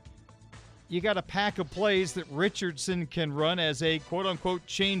 you got a pack of plays that Richardson can run as a quote-unquote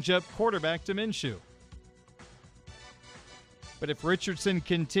change-up quarterback to Minshew. But if Richardson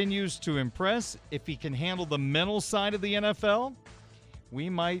continues to impress, if he can handle the mental side of the NFL, we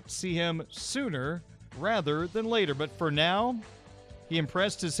might see him sooner rather than later. But for now, he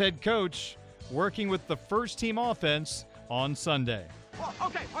impressed his head coach working with the first-team offense on Sunday. Well,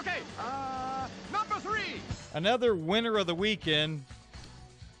 okay. Number 3. Another winner of the weekend.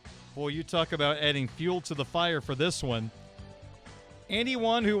 Boy, you talk about adding fuel to the fire for this one.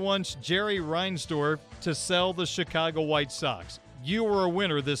 Anyone who wants Jerry Reinsdorf to sell the Chicago White Sox, you were a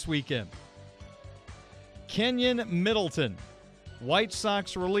winner this weekend. Kenyon Middleton, White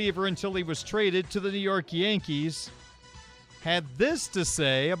Sox reliever until he was traded to the New York Yankees, had this to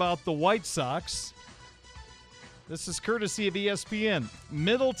say about the White Sox. This is courtesy of ESPN.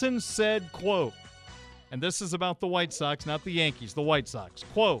 Middleton said, quote, and this is about the White Sox, not the Yankees, the White Sox,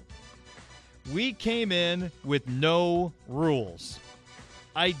 quote, "We came in with no rules.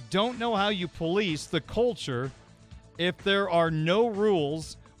 I don't know how you police the culture if there are no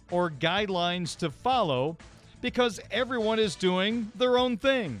rules or guidelines to follow because everyone is doing their own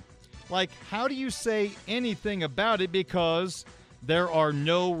thing. Like, how do you say anything about it because there are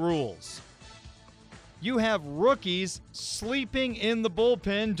no rules? You have rookies sleeping in the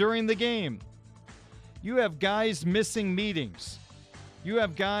bullpen during the game. You have guys missing meetings. You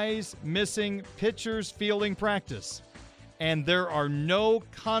have guys missing pitchers fielding practice. And there are no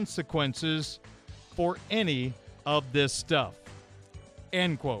consequences for any of this stuff."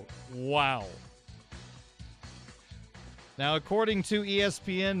 End quote. Wow. Now, according to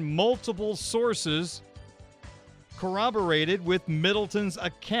ESPN, multiple sources corroborated with Middleton's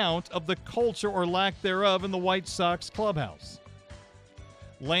account of the culture or lack thereof in the White Sox clubhouse.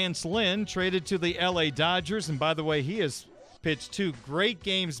 Lance Lynn traded to the LA Dodgers, and by the way, he has pitched 2 great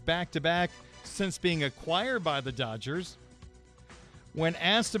games back-to-back since being acquired by the Dodgers. When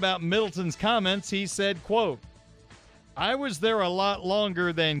asked about Middleton's comments, he said, quote, "I was there a lot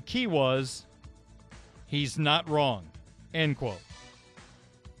longer than Key was. He's not wrong," End quote.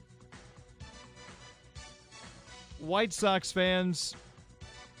 White Sox fans,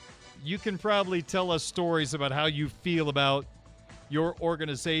 you can probably tell us stories about how you feel about your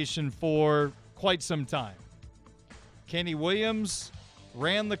organization for quite some time. Kenny Williams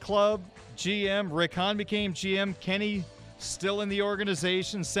ran the club, GM. Rick Hahn became GM. Kenny still in the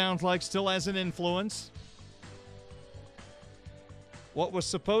organization, sounds like still has an influence. What was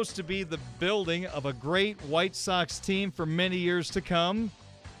supposed to be the building of a great White Sox team for many years to come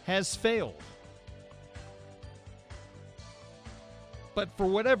has failed. But for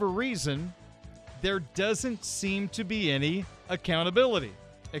whatever reason, there doesn't seem to be any accountability,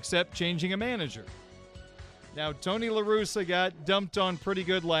 except changing a manager. Now, Tony La Russa got dumped on pretty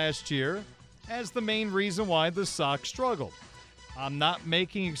good last year as the main reason why the Sox struggled. I'm not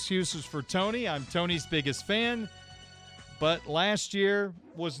making excuses for Tony. I'm Tony's biggest fan. But last year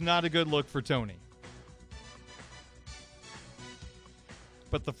was not a good look for Tony.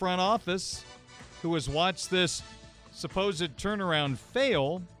 But the front office, who has watched this supposed turnaround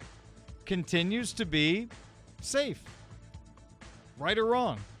fail, continues to be safe. Right or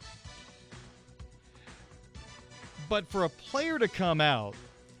wrong. But for a player to come out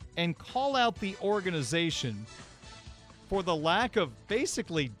and call out the organization for the lack of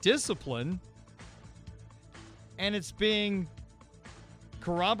basically discipline, and it's being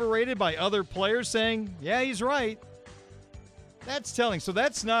corroborated by other players saying, yeah, he's right, that's telling. So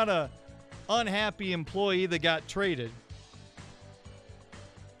that's not a unhappy employee that got traded.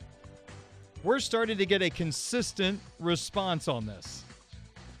 We're starting to get a consistent response on this.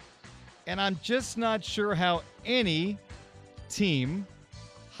 And I'm just not sure how any team,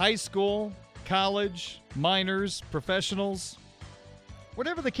 high school, college, minors, professionals,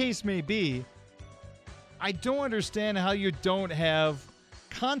 whatever the case may be, I don't understand how you don't have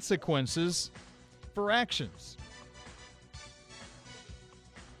consequences for actions.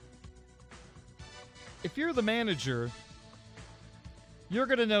 If you're the manager, you're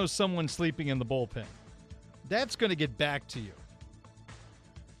going to know someone's sleeping in the bullpen. That's going to get back to you.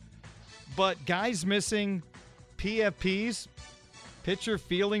 But guys missing PFPs, pitcher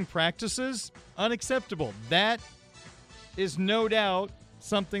fielding practices, unacceptable. That is no doubt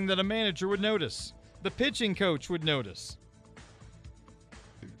something that a manager would notice. The pitching coach would notice.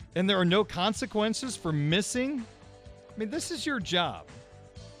 And there are no consequences for missing? I mean, this is your job.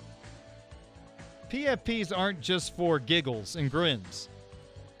 PFPs aren't just for giggles and grins.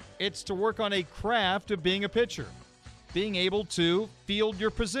 It's to work on a craft of being a pitcher, being able to field your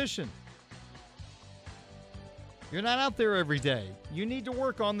position. You're not out there every day. You need to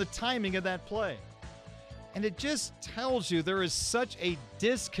work on the timing of that play. And it just tells you there is such a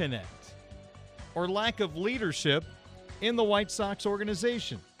disconnect or lack of leadership in the White Sox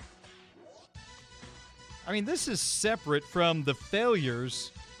organization. I mean, this is separate from the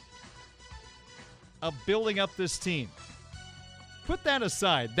failures of building up this team. Put that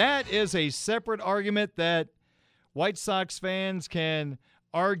aside. That is a separate argument that White Sox fans can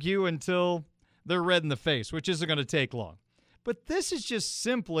argue until they're red in the face, which isn't going to take long. But this is just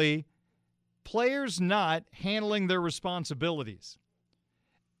simply players not handling their responsibilities.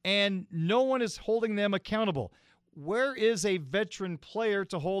 And no one is holding them accountable. Where is a veteran player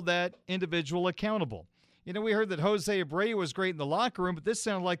to hold that individual accountable? You know, we heard that Jose Abreu was great in the locker room, but this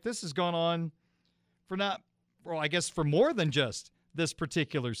sounds like this has gone on for more than just this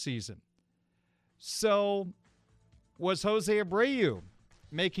particular season. So was Jose Abreu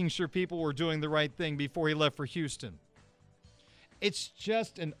making sure people were doing the right thing before he left for Houston? It's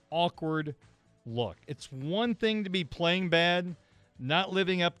just an awkward look. It's one thing to be playing bad, not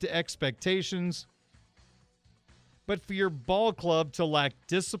living up to expectations, but for your ball club to lack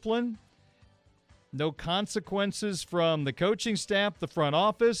discipline, no consequences from the coaching staff, the front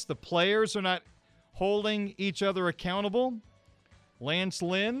office, the players are not holding each other accountable. Lance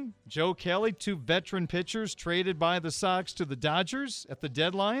Lynn, Joe Kelly, two veteran pitchers traded by the Sox to the Dodgers at the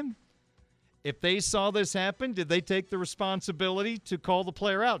deadline. If they saw this happen, did they take the responsibility to call the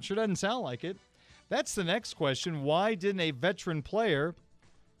player out? Sure doesn't sound like it. That's the next question. Why didn't a veteran player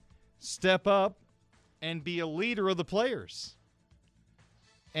step up and be a leader of the players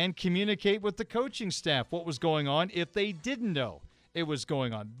and communicate with the coaching staff what was going on if they didn't know it was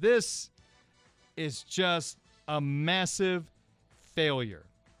going on? This is just a massive failure.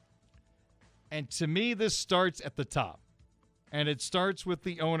 And to me, this starts at the top. And it starts with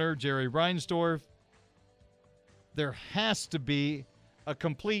the owner, Jerry Reinsdorf. There has to be a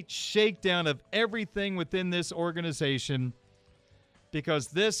complete shakedown of everything within this organization, because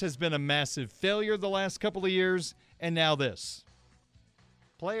this has been a massive failure the last couple of years, and now this.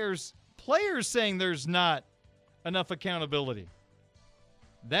 Players saying there's not enough accountability.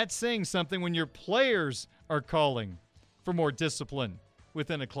 That's saying something when your players are calling for more discipline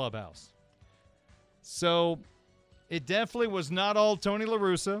within a clubhouse. So it definitely was not all Tony La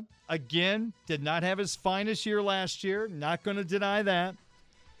Russa. Again, did not have his finest year last year. Not going to deny that.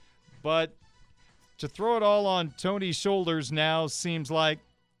 But to throw it all on Tony's shoulders now seems like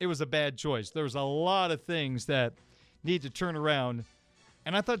it was a bad choice. There was a lot of things that need to turn around.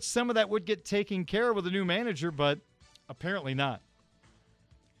 And I thought some of that would get taken care of with a new manager, but apparently not.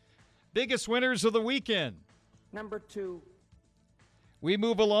 Biggest winners of the weekend. Number 2. We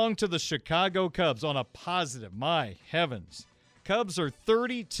move along to the Chicago Cubs on a positive. My heavens. Cubs are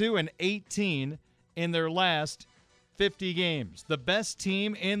 32-18 in their last 50 games. The best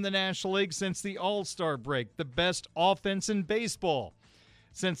team in the National League since the All-Star break. The best offense in baseball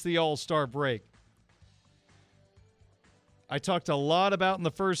since the All-Star break. I talked a lot about in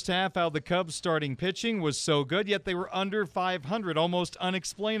the first half how the Cubs starting pitching was so good, yet they were under 500, almost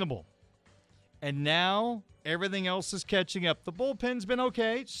unexplainable. And now everything else is catching up. The bullpen's been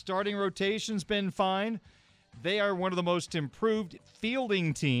okay. Starting rotation's been fine. They are one of the most improved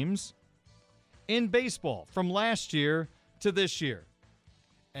fielding teams in baseball from last year to this year.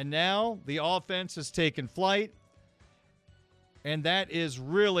 And now the offense has taken flight, and that is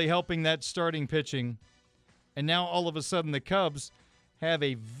really helping that starting pitching. And now all of a sudden the Cubs have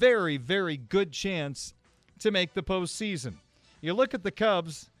a very, very good chance to make the postseason. You look at the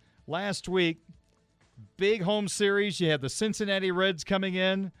Cubs last week, big home series. You had the Cincinnati Reds coming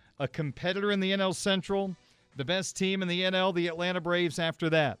in, a competitor in the NL Central, the best team in the NL, the Atlanta Braves after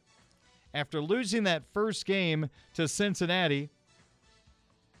that. After losing that first game to Cincinnati,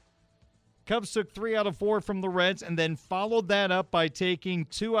 Cubs took 3 out of 4 from the Reds and then followed that up by taking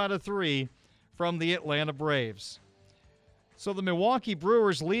 2 out of 3 from the Atlanta Braves. So the Milwaukee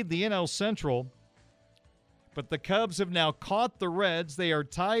Brewers lead the NL Central, but the Cubs have now caught the Reds. They are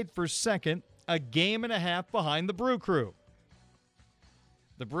tied for second, a game and a half behind the Brew Crew.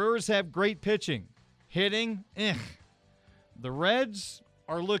 The Brewers have great pitching. Hitting, The Reds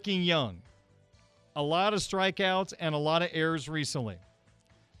are looking young. A lot of strikeouts and a lot of errors recently.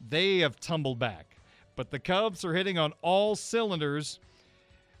 They have tumbled back. But the Cubs are hitting on all cylinders.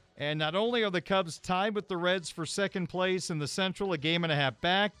 And not only are the Cubs tied with the Reds for second place in the Central, a game and a half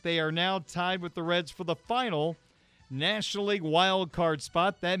back, they are now tied with the Reds for the final National League wild card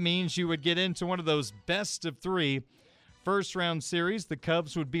spot. That means you would get into one of those best of 3 first-round series. The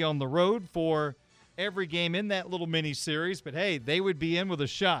Cubs would be on the road for every game in that little mini-series, but hey, they would be in with a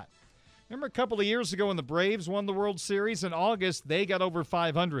shot. Remember a couple of years ago when the Braves won the World Series in August, they got over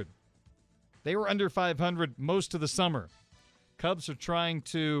 500. They were under 500 most of the summer. Cubs are trying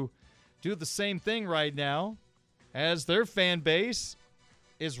to do the same thing right now as their fan base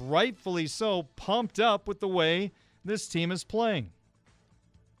is rightfully so pumped up with the way this team is playing.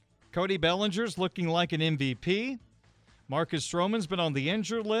 Cody Bellinger's looking like an MVP. Marcus Stroman's been on the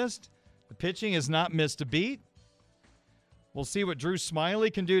injured list. The pitching has not missed a beat. We'll see what Drew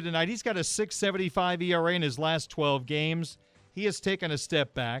Smyly can do tonight. He's got a 6.75 ERA in his last 12 games. He has taken a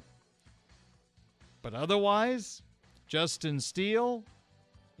step back. But otherwise, Justin Steele,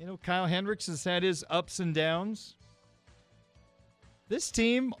 Kyle Hendricks has had his ups and downs. This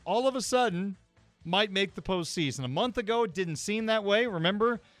team, all of a sudden, might make the postseason. A month ago, it didn't seem that way.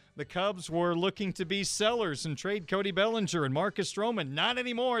 Remember, the Cubs were looking to be sellers and trade Cody Bellinger and Marcus Stroman. Not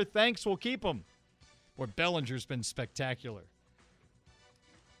anymore. Thanks, we'll keep them. Boy, Bellinger's been spectacular.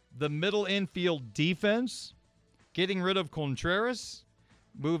 The middle infield defense, getting rid of Contreras,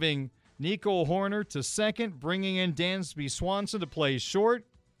 moving Nico Horner to second, bringing in Dansby Swanson to play short.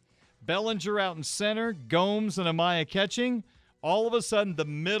 Bellinger out in center, Gomes and Amaya catching. All of a sudden, the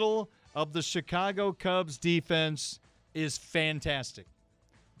middle of the Chicago Cubs defense is fantastic.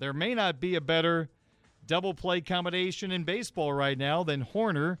 There may not be a better double play combination in baseball right now than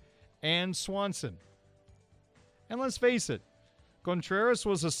Horner and Swanson. And let's face it, Contreras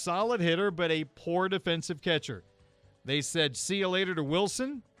was a solid hitter but a poor defensive catcher. They said see you later to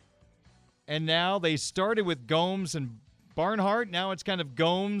Wilson, and now they started with Gomes and Barnhart. Now it's kind of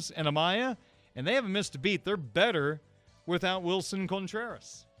Gomes and Amaya, and they haven't missed a beat. They're better without Wilson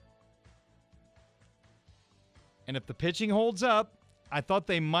Contreras. And if the pitching holds up, I thought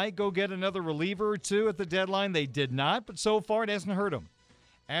they might go get another reliever or two at the deadline. They did not, but so far it hasn't hurt them.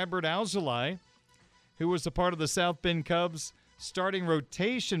 Albert Alzolay, who was a part of the South Bend Cubs starting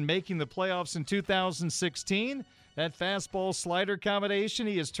rotation making the playoffs in 2016, that fastball slider combination,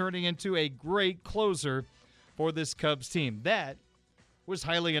 he is turning into a great closer for this Cubs team. That was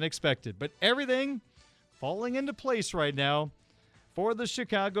highly unexpected, but everything falling into place right now for the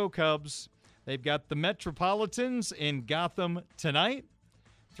Chicago Cubs. They've got the Metropolitans in Gotham tonight.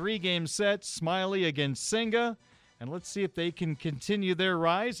 3-game set, Smiley against Senga. And let's see if they can continue their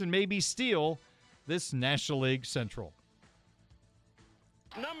rise and maybe steal this National League Central.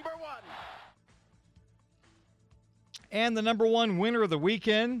 Number 1. And the number 1 winner of the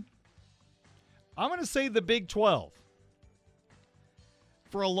weekend, I'm going to say the Big 12.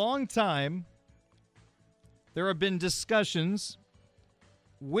 For a long time, there have been discussions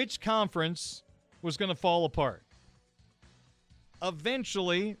which conference was going to fall apart.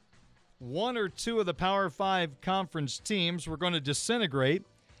 Eventually, 1 or 2 of the Power 5 conference teams were going to disintegrate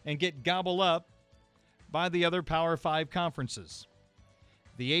and get gobbled up by the other Power 5 conferences.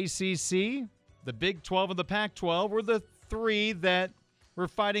 The ACC, the Big 12, and the Pac-12 were the 3 that were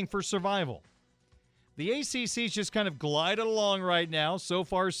fighting for survival. The ACC's just kind of glided along right now. So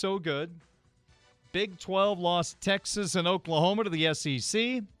far, so good. Big 12 lost Texas and Oklahoma to the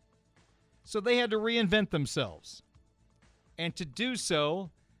SEC, so they had to reinvent themselves. And to do so,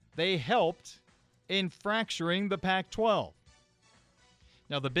 they helped in fracturing the Pac-12.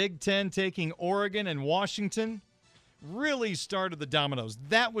 Now, the Big 10 taking Oregon and Washington really started the dominoes.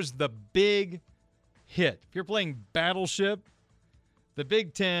 That was the big hit. If you're playing Battleship, the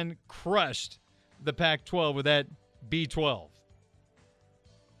Big 10 crushed the Pac-12 with that B-12.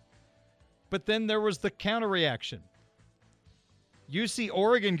 But then there was the counter-reaction. You see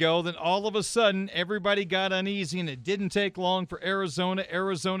Oregon go, then all of a sudden everybody got uneasy, and it didn't take long for Arizona,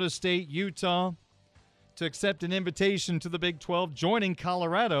 Arizona State, Utah to accept an invitation to the Big 12, joining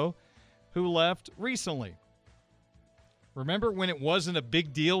Colorado, who left recently. Remember when it wasn't a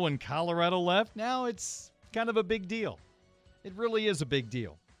big deal when Colorado left? Now it's kind of a big deal. It really is a big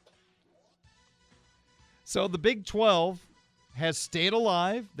deal. So the Big 12 has stayed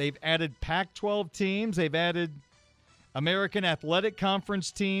alive. They've added Pac-12 teams. They've added American Athletic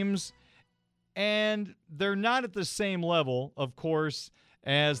Conference teams. And they're not at the same level, of course,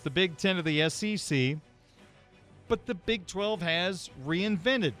 as the Big 10 or the SEC. But the Big 12 has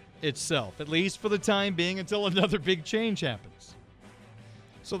reinvented itself, at least for the time being, until another big change happens.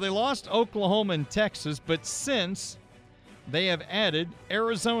 So they lost Oklahoma and Texas, but since they have added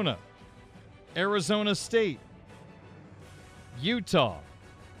Arizona, Arizona State, Utah,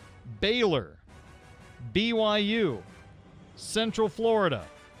 Baylor, BYU, Central Florida,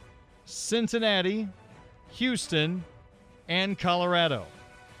 Cincinnati, Houston, and Colorado.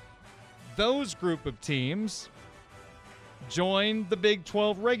 Those group of teams joined the Big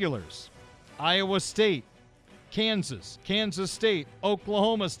 12 regulars. Iowa State, Kansas, Kansas State,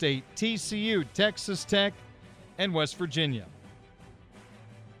 Oklahoma State, TCU, Texas Tech, and West Virginia.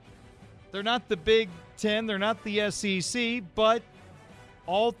 They're not the Big 10, they're not the SEC, but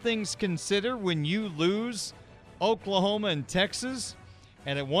all things considered, when you lose Oklahoma and Texas,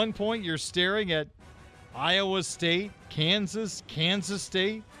 and at one point you're staring at Iowa State, Kansas, Kansas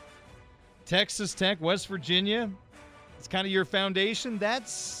State, Texas Tech, West Virginia, it's kind of your foundation.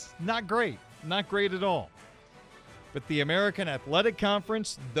 That's not great. Not great at all. But the American Athletic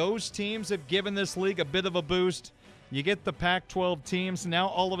Conference, those teams have given this league a bit of a boost. You get the Pac-12 teams, and now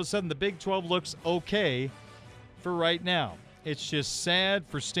all of a sudden the Big 12 looks okay for right now. It's just sad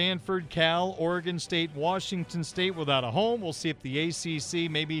for Stanford, Cal, Oregon State, Washington State without a home. We'll see if the ACC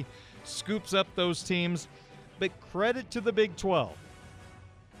maybe scoops up those teams. But credit to the Big 12.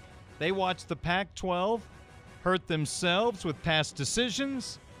 They watched the Pac-12 hurt themselves with past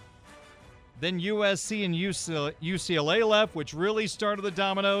decisions. Then USC and UCLA left, which really started the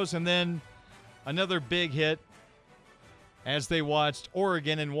dominoes. And then another big hit as they watched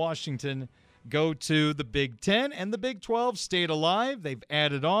Oregon and Washington go to the Big 10. And the Big 12 stayed alive. They've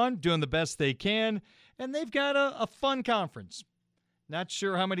added on, doing the best they can. And they've got a fun conference. Not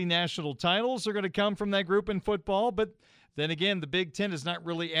sure how many national titles are going to come from that group in football. But then again, the Big 10 has not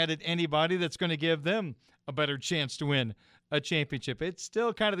really added anybody that's going to give them a better chance to win a championship. It's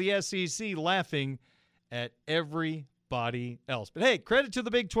still kind of the SEC laughing at everybody else. But hey, credit to the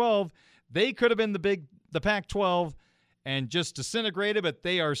Big 12. They could have been the Pac-12 and just disintegrated, but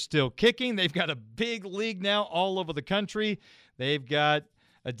they are still kicking. They've got a big league now all over the country. They've got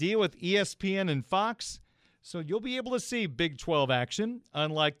a deal with ESPN and Fox, so you'll be able to see Big 12 action,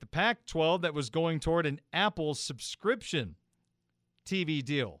 unlike the Pac-12 that was going toward an Apple subscription TV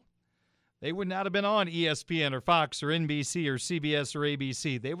deal. They would not have been on ESPN or Fox or NBC or CBS or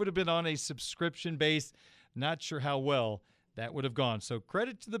ABC. They would have been on a subscription base. Not sure how well that would have gone. So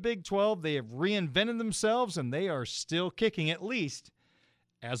credit to the Big 12. They have reinvented themselves, and they are still kicking, at least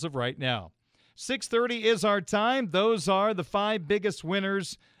as of right now. 6:30 is our time. Those are the 5 biggest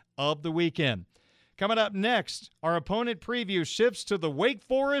winners of the weekend. Coming up next, our opponent preview shifts to the Wake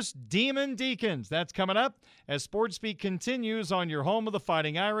Forest Demon Deacons. That's coming up as Sportsbeat continues on your home of the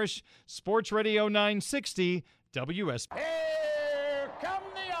Fighting Irish, Sports Radio 960 WSB. Here come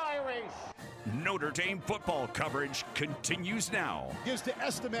the Irish. Notre Dame football coverage continues now. Gives to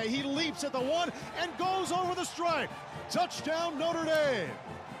Estime. He leaps at the 1 and goes over the stripe. Touchdown, Notre Dame.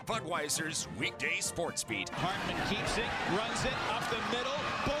 Budweiser's Weekday Sports Beat. Hartman keeps it, runs it up the middle,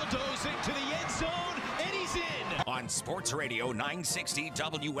 bulldozing to the end zone, and he's in. On Sports Radio 960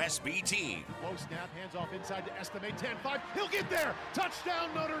 WSBT. Low snap, hands off inside to Estime, 10-5. He'll get there.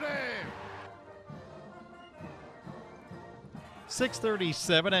 Touchdown, Notre Dame.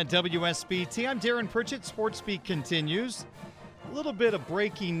 6:37 at WSBT. I'm Darren Pritchett. Sportsbeat continues. A little bit of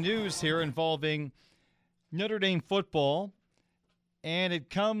breaking news here involving Notre Dame football, and it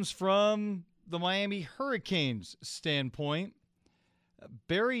comes from the Miami Hurricanes standpoint.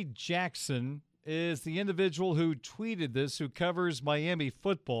 Barry Jackson is the individual who tweeted this, who covers Miami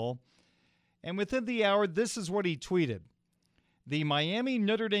football. And within the hour, this is what he tweeted. The Miami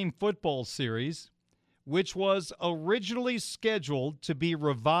Notre Dame football series, which was originally scheduled to be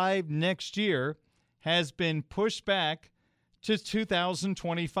revived next year, has been pushed back to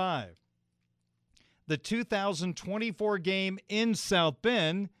 2025. The 2024 game in South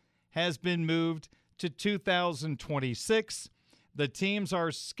Bend has been moved to 2026. The teams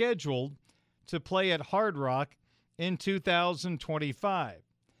are scheduled to play at Hard Rock in 2025.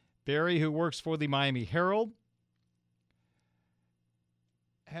 Barry, who works for the Miami Herald,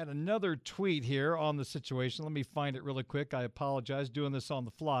 had another tweet here on the situation. Let me find it really quick. I apologize, doing this on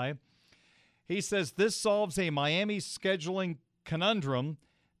the fly. He says this solves a Miami scheduling conundrum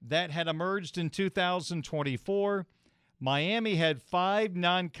that had emerged in 2024. Miami had 5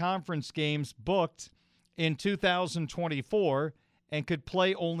 non-conference games booked in 2024 and could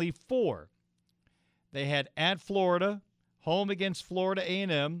play only 4. They had at Florida, home against Florida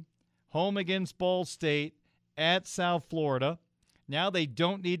A&M, home against Ball State, at South Florida. Now they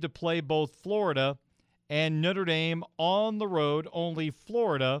don't need to play both Florida and Notre Dame on the road, only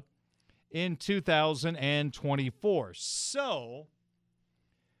Florida in 2024. So,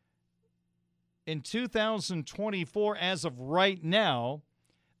 in 2024, as of right now,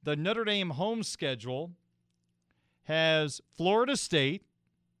 the Notre Dame home schedule has Florida State,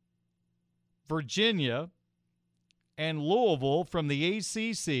 Virginia, and Louisville from the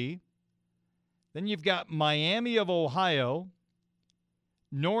ACC. Then you've got Miami of Ohio,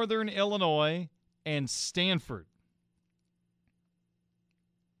 Northern Illinois, and Stanford.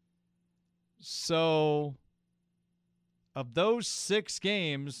 So, of those 6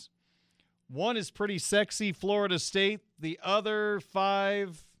 games, one is pretty sexy, Florida State. The other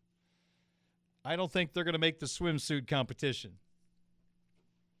 5, I don't think they're going to make the swimsuit competition.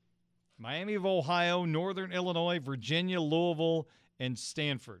 Miami of Ohio, Northern Illinois, Virginia, Louisville, and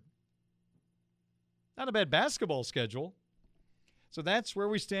Stanford. Not a bad basketball schedule. So that's where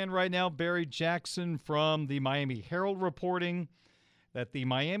we stand right now. Barry Jackson from the Miami Herald reporting that the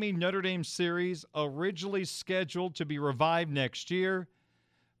Miami Notre Dame series originally scheduled to be revived next year,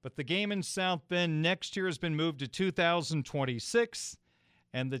 but the game in South Bend next year has been moved to 2026,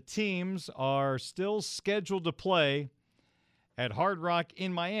 and the teams are still scheduled to play at Hard Rock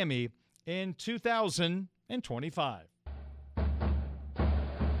in Miami in 2025.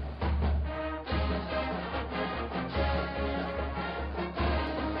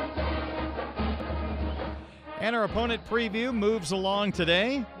 And our opponent preview moves along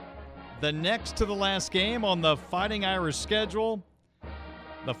today. The next to the last game on the Fighting Irish schedule,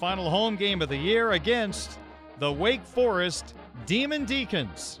 the final home game of the year against the Wake Forest Demon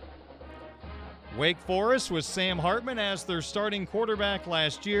Deacons. Wake Forest, with Sam Hartman as their starting quarterback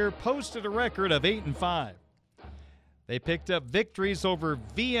last year, posted a record of 8-5. They picked up victories over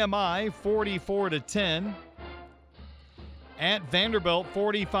VMI 44-10, at Vanderbilt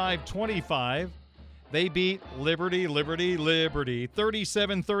 45-25. They beat Liberty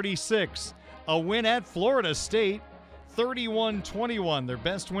 37-36. A win at Florida State 31-21, their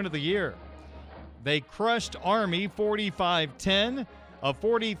best win of the year. They crushed Army 45-10, a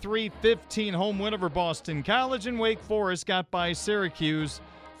 43-15 home win over Boston College, and Wake Forest got by Syracuse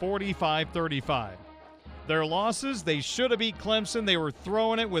 45-35. Their losses, they should have beat Clemson. They were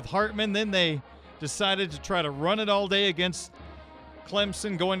throwing it with Hartman. Then they decided to try to run it all day against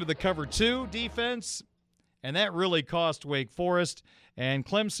Clemson, going to the cover 2 defense, and that really cost Wake Forest. And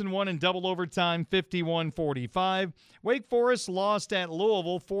Clemson won in double overtime 51-45. Wake Forest lost at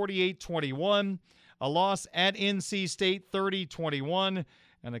Louisville 48-21. A loss at NC State 30-21.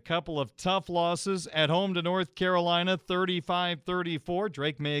 and a couple of tough losses at home to North Carolina, 35-34.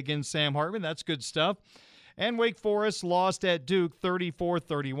 Drake May against Sam Hartman. That's good stuff. And Wake Forest lost at Duke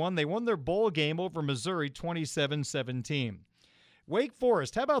 34-31. They won their bowl game over Missouri 27-17. Wake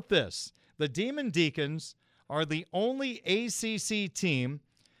Forest, how about this? The Demon Deacons are the only ACC team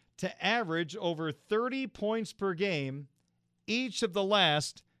to average over 30 points per game each of the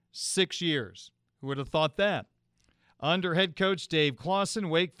last 6 years. Who would have thought that? Under head coach Dave Clawson,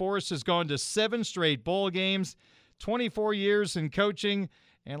 Wake Forest has gone to 7 straight bowl games, 24 years in coaching,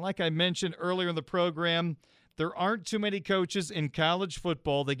 and like I mentioned earlier in the program, there aren't too many coaches in college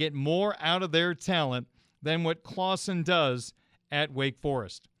football that get more out of their talent than what Clawson does at Wake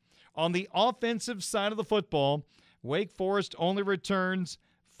Forest. On the offensive side of the football, Wake Forest only returns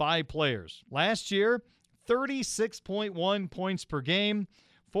 5 players. Last year, 36.1 points per game,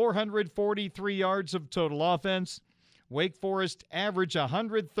 443 yards of total offense. Wake Forest averaged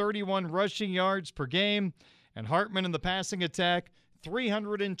 131 rushing yards per game, and Hartman in the passing attack,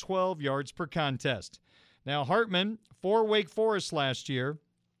 312 yards per contest. Now, Hartman, for Wake Forest last year,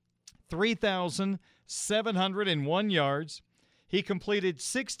 3,701 yards. He completed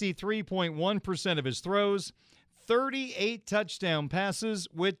 63.1% of his throws, 38 touchdown passes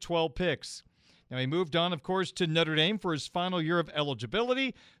with 12 picks. Now, he moved on, of course, to Notre Dame for his final year of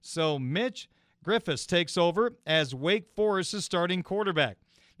eligibility, so Mitch Griffiths takes over as Wake Forest's starting quarterback.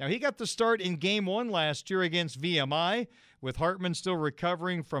 Now, he got the start in Game 1 last year against VMI, with Hartman still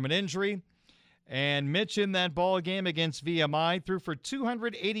recovering from an injury. And Mitch in that ball game against VMI threw for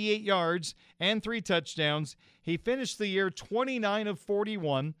 288 yards and 3 touchdowns. He finished the year 29 of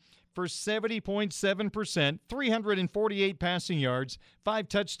 41 for 70.7%, 348 passing yards, 5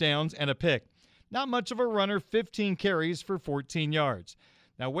 touchdowns, and a pick. Not much of a runner, 15 carries for 14 yards.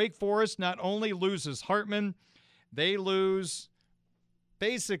 Now, Wake Forest not only loses Hartman, they lose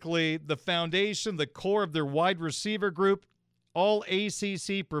basically the foundation, the core of their wide receiver group. All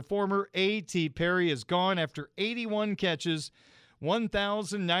ACC performer A.T. Perry is gone after 81 catches,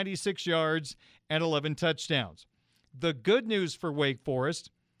 1,096 yards, and 11 touchdowns. The good news for Wake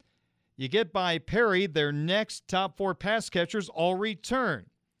Forest, you get by Perry, their next top 4 pass catchers all return.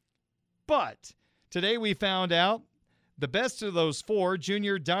 But today we found out the best of those 4,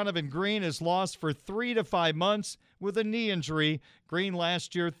 junior Donovan Green, is lost for 3 to 5 months with a knee injury. Green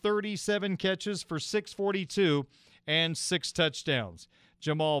last year, 37 catches for 642 and 6 touchdowns.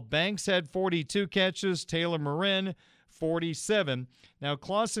 Jamal Banks had 42 catches. Taylor Marin, 47. Now,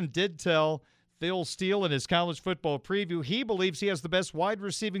 Clawson did tell Phil Steele in his college football preview he believes he has the best wide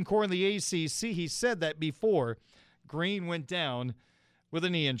receiving core in the ACC. He said that before Green went down with a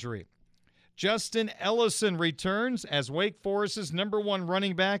knee injury. Justin Ellison returns as Wake Forest's number 1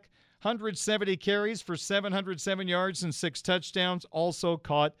 running back, 170 carries for 707 yards and 6 touchdowns, also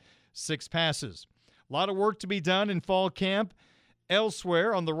caught 6 passes. A lot of work to be done in fall camp.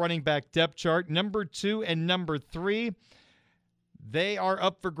 Elsewhere on the running back depth chart, number 2 and number 3, they are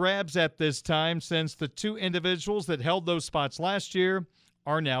up for grabs at this time since the 2 individuals that held those spots last year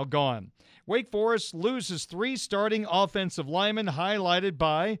are now gone. Wake Forest loses 3 starting offensive linemen, highlighted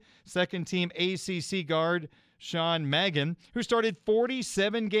by second-team ACC guard Sean Magan, who started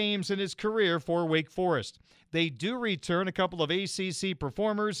 47 games in his career for Wake Forest. They do return a couple of ACC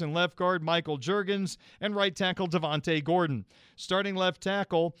performers in left guard Michael Juergens and right tackle Devontae Gordon. Starting left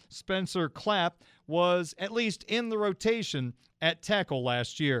tackle Spencer Clapp was at least in the rotation at tackle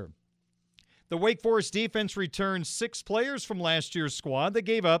last year. The Wake Forest defense returned 6 players from last year's squad that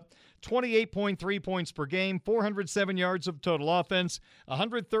gave up 28.3 points per game, 407 yards of total offense,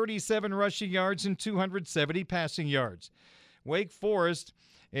 137 rushing yards, and 270 passing yards. Wake Forest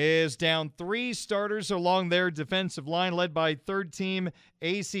is down 3 starters along their defensive line, led by third-team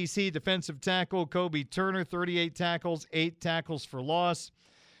ACC defensive tackle Kobe Turner, 38 tackles, 8 tackles for loss.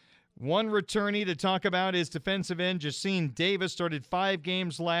 One returnee to talk about is defensive end Jacine Davis, started 5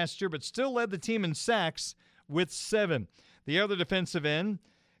 games last year, but still led the team in sacks with 7. The other defensive end,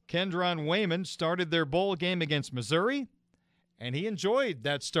 Kendron Wayman, started their bowl game against Missouri, and he enjoyed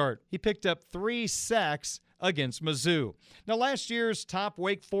that start. He picked up 3 sacks against Mizzou. Now, last year's top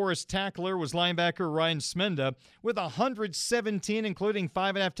Wake Forest tackler was linebacker Ryan Smenda with 117, including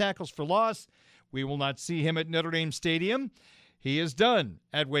 5.5 tackles for loss. We will not see him at Notre Dame Stadium. He is done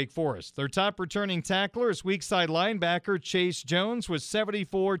at Wake Forest. Their top returning tackler is weak side linebacker Chase Jones with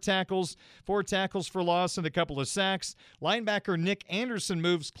 74 tackles, 4 tackles for loss, and a couple of sacks. Linebacker Nick Anderson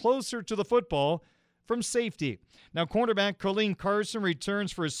moves closer to the football from safety. Now, cornerback Colleen Carson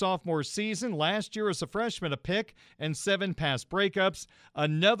returns for his sophomore season. Last year as a freshman, a pick and 7 pass breakups.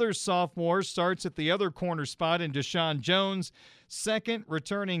 Another sophomore starts at the other corner spot in Deshaun Jones. Second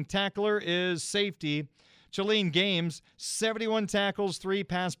returning tackler is safety Chalene Games, 71 tackles, 3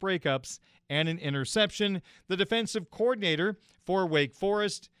 pass breakups, and an interception. The defensive coordinator for Wake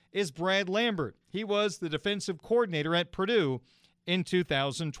Forest is Brad Lambert. He was the defensive coordinator at Purdue in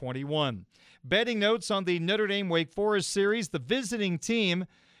 2021. Betting notes on the Notre Dame-Wake Forest series. The visiting team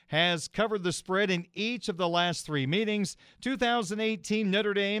has covered the spread in each of the last 3 meetings. 2018,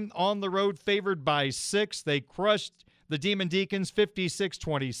 Notre Dame on the road favored by 6. They crushed the Demon Deacons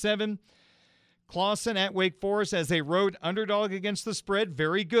 56-27. Clawson at Wake Forest as a road underdog against the spread.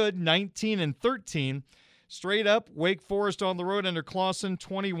 Very good, 19-13. Straight up, Wake Forest on the road under Clawson,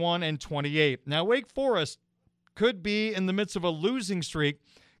 21-28. Now, Wake Forest could be in the midst of a losing streak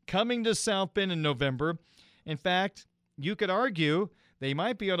coming to South Bend in November. In fact, you could argue they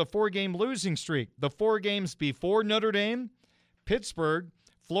might be on a 4-game losing streak. The 4 games before Notre Dame, Pittsburgh,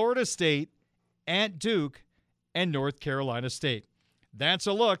 Florida State, at Duke, and North Carolina State. That's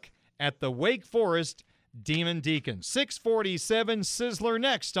a look at the Wake Forest Demon Deacons. 647 Sizzler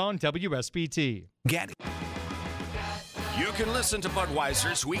next on WSBT. Get it. You can listen to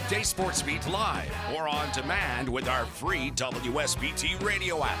Budweiser's Weekday Sportsbeat live or on demand with our free WSBT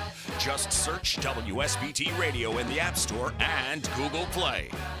radio app. Just search WSBT Radio in the App Store and Google Play.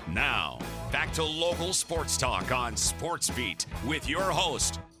 Now, back to local sports talk on Sportsbeat with your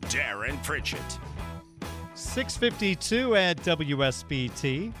host, Darren Pritchett. 652 at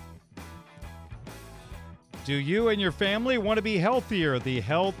WSBT. Do you and your family want to be healthier? The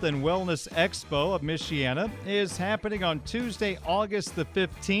Health and Wellness Expo of Michiana is happening on Tuesday, August the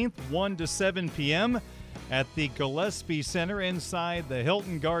 15th, 1 to 7 p.m. at the Gillespie Center inside the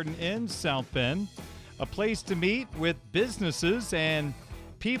Hilton Garden Inn, South Bend. A place to meet with businesses and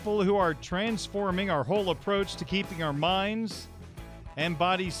people who are transforming our whole approach to keeping our minds and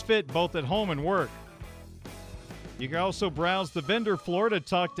bodies fit both at home and work. You can also browse the vendor floor to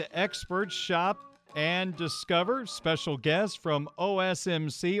talk to experts, shop, and discover special guests from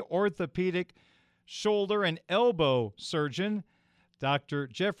OSMC orthopedic shoulder and elbow surgeon Dr.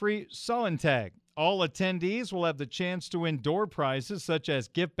 Jeffrey Solentag. All attendees will have the chance to win door prizes such as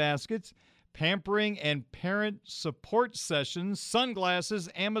gift baskets, pampering and parent support sessions, sunglasses,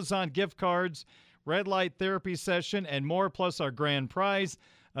 Amazon gift cards, red light therapy session, and more, plus our grand prize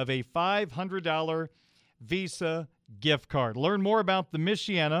of a $500 Visa gift card. Learn more about the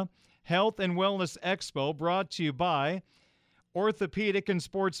Michiana Health and Wellness Expo, brought to you by Orthopedic and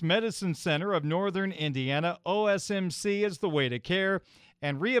Sports Medicine Center of Northern Indiana. OSMC is the way to care.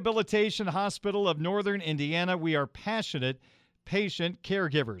 And Rehabilitation Hospital of Northern Indiana. We are passionate patient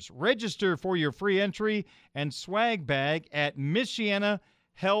caregivers. Register for your free entry and swag bag at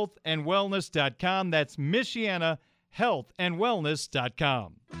MichianaHealthandWellness.com. That's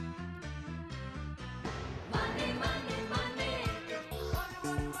MichianaHealthandWellness.com.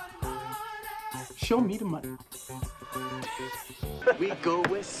 Show me the money. We go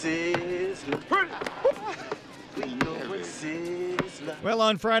with Sizzler. We go with Sizzler. Well,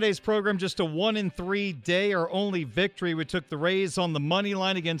 on Friday's program, just a 1-3 day, our only victory. We took the Rays on the money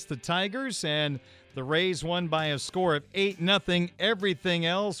line against the Tigers, and the Rays won by a score of 8-0. Everything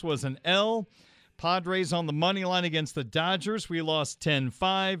else was an L. Padres on the money line against the Dodgers. We lost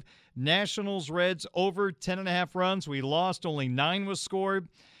 10-5. Nationals, Reds over 10.5 runs. We lost. Only 9 was scored.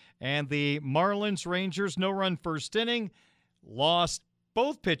 And the Marlins, Rangers, no run first inning, lost.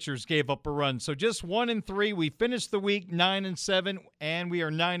 Both pitchers gave up a run. So just 1-3. We finished the week 9-7, and we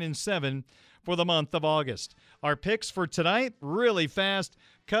are 9-7 for the month of August. Our picks for tonight, really fast.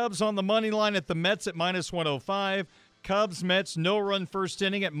 Cubs on the money line at the Mets at -105. Cubs, Mets, no run first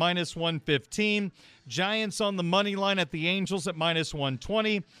inning at -115. Giants on the money line at the Angels at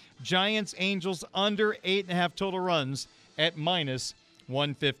 -120. Giants, Angels under 8.5 total runs at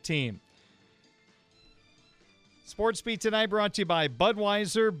 -115. Sportsbeat tonight brought to you by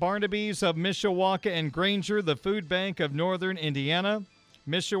Budweiser, Barnaby's of Mishawaka and Granger, the Food Bank of Northern Indiana,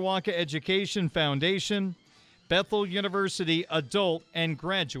 Mishawaka Education Foundation, Bethel University Adult and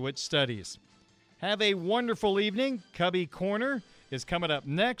Graduate Studies. Have a wonderful evening. Cubby Corner is coming up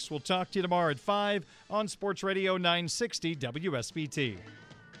next. We'll talk to you tomorrow at 5 on Sports Radio 960 WSBT.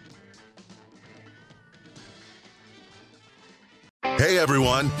 Hey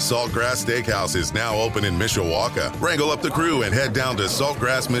everyone, Saltgrass Steakhouse is now open in Mishawaka. Wrangle up the crew and head down to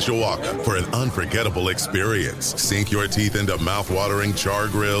Saltgrass Mishawaka for an unforgettable experience. Sink your teeth into mouth-watering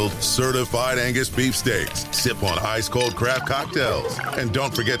char-grilled, certified Angus beef steaks. Sip on ice-cold craft cocktails. And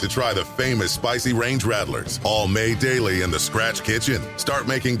don't forget to try the famous spicy range rattlers, all made daily in the Scratch Kitchen. Start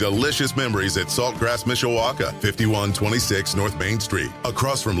making delicious memories at Saltgrass Mishawaka, 5126 North Main Street,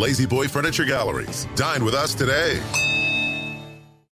 across from Lazy Boy Furniture Galleries. Dine with us today.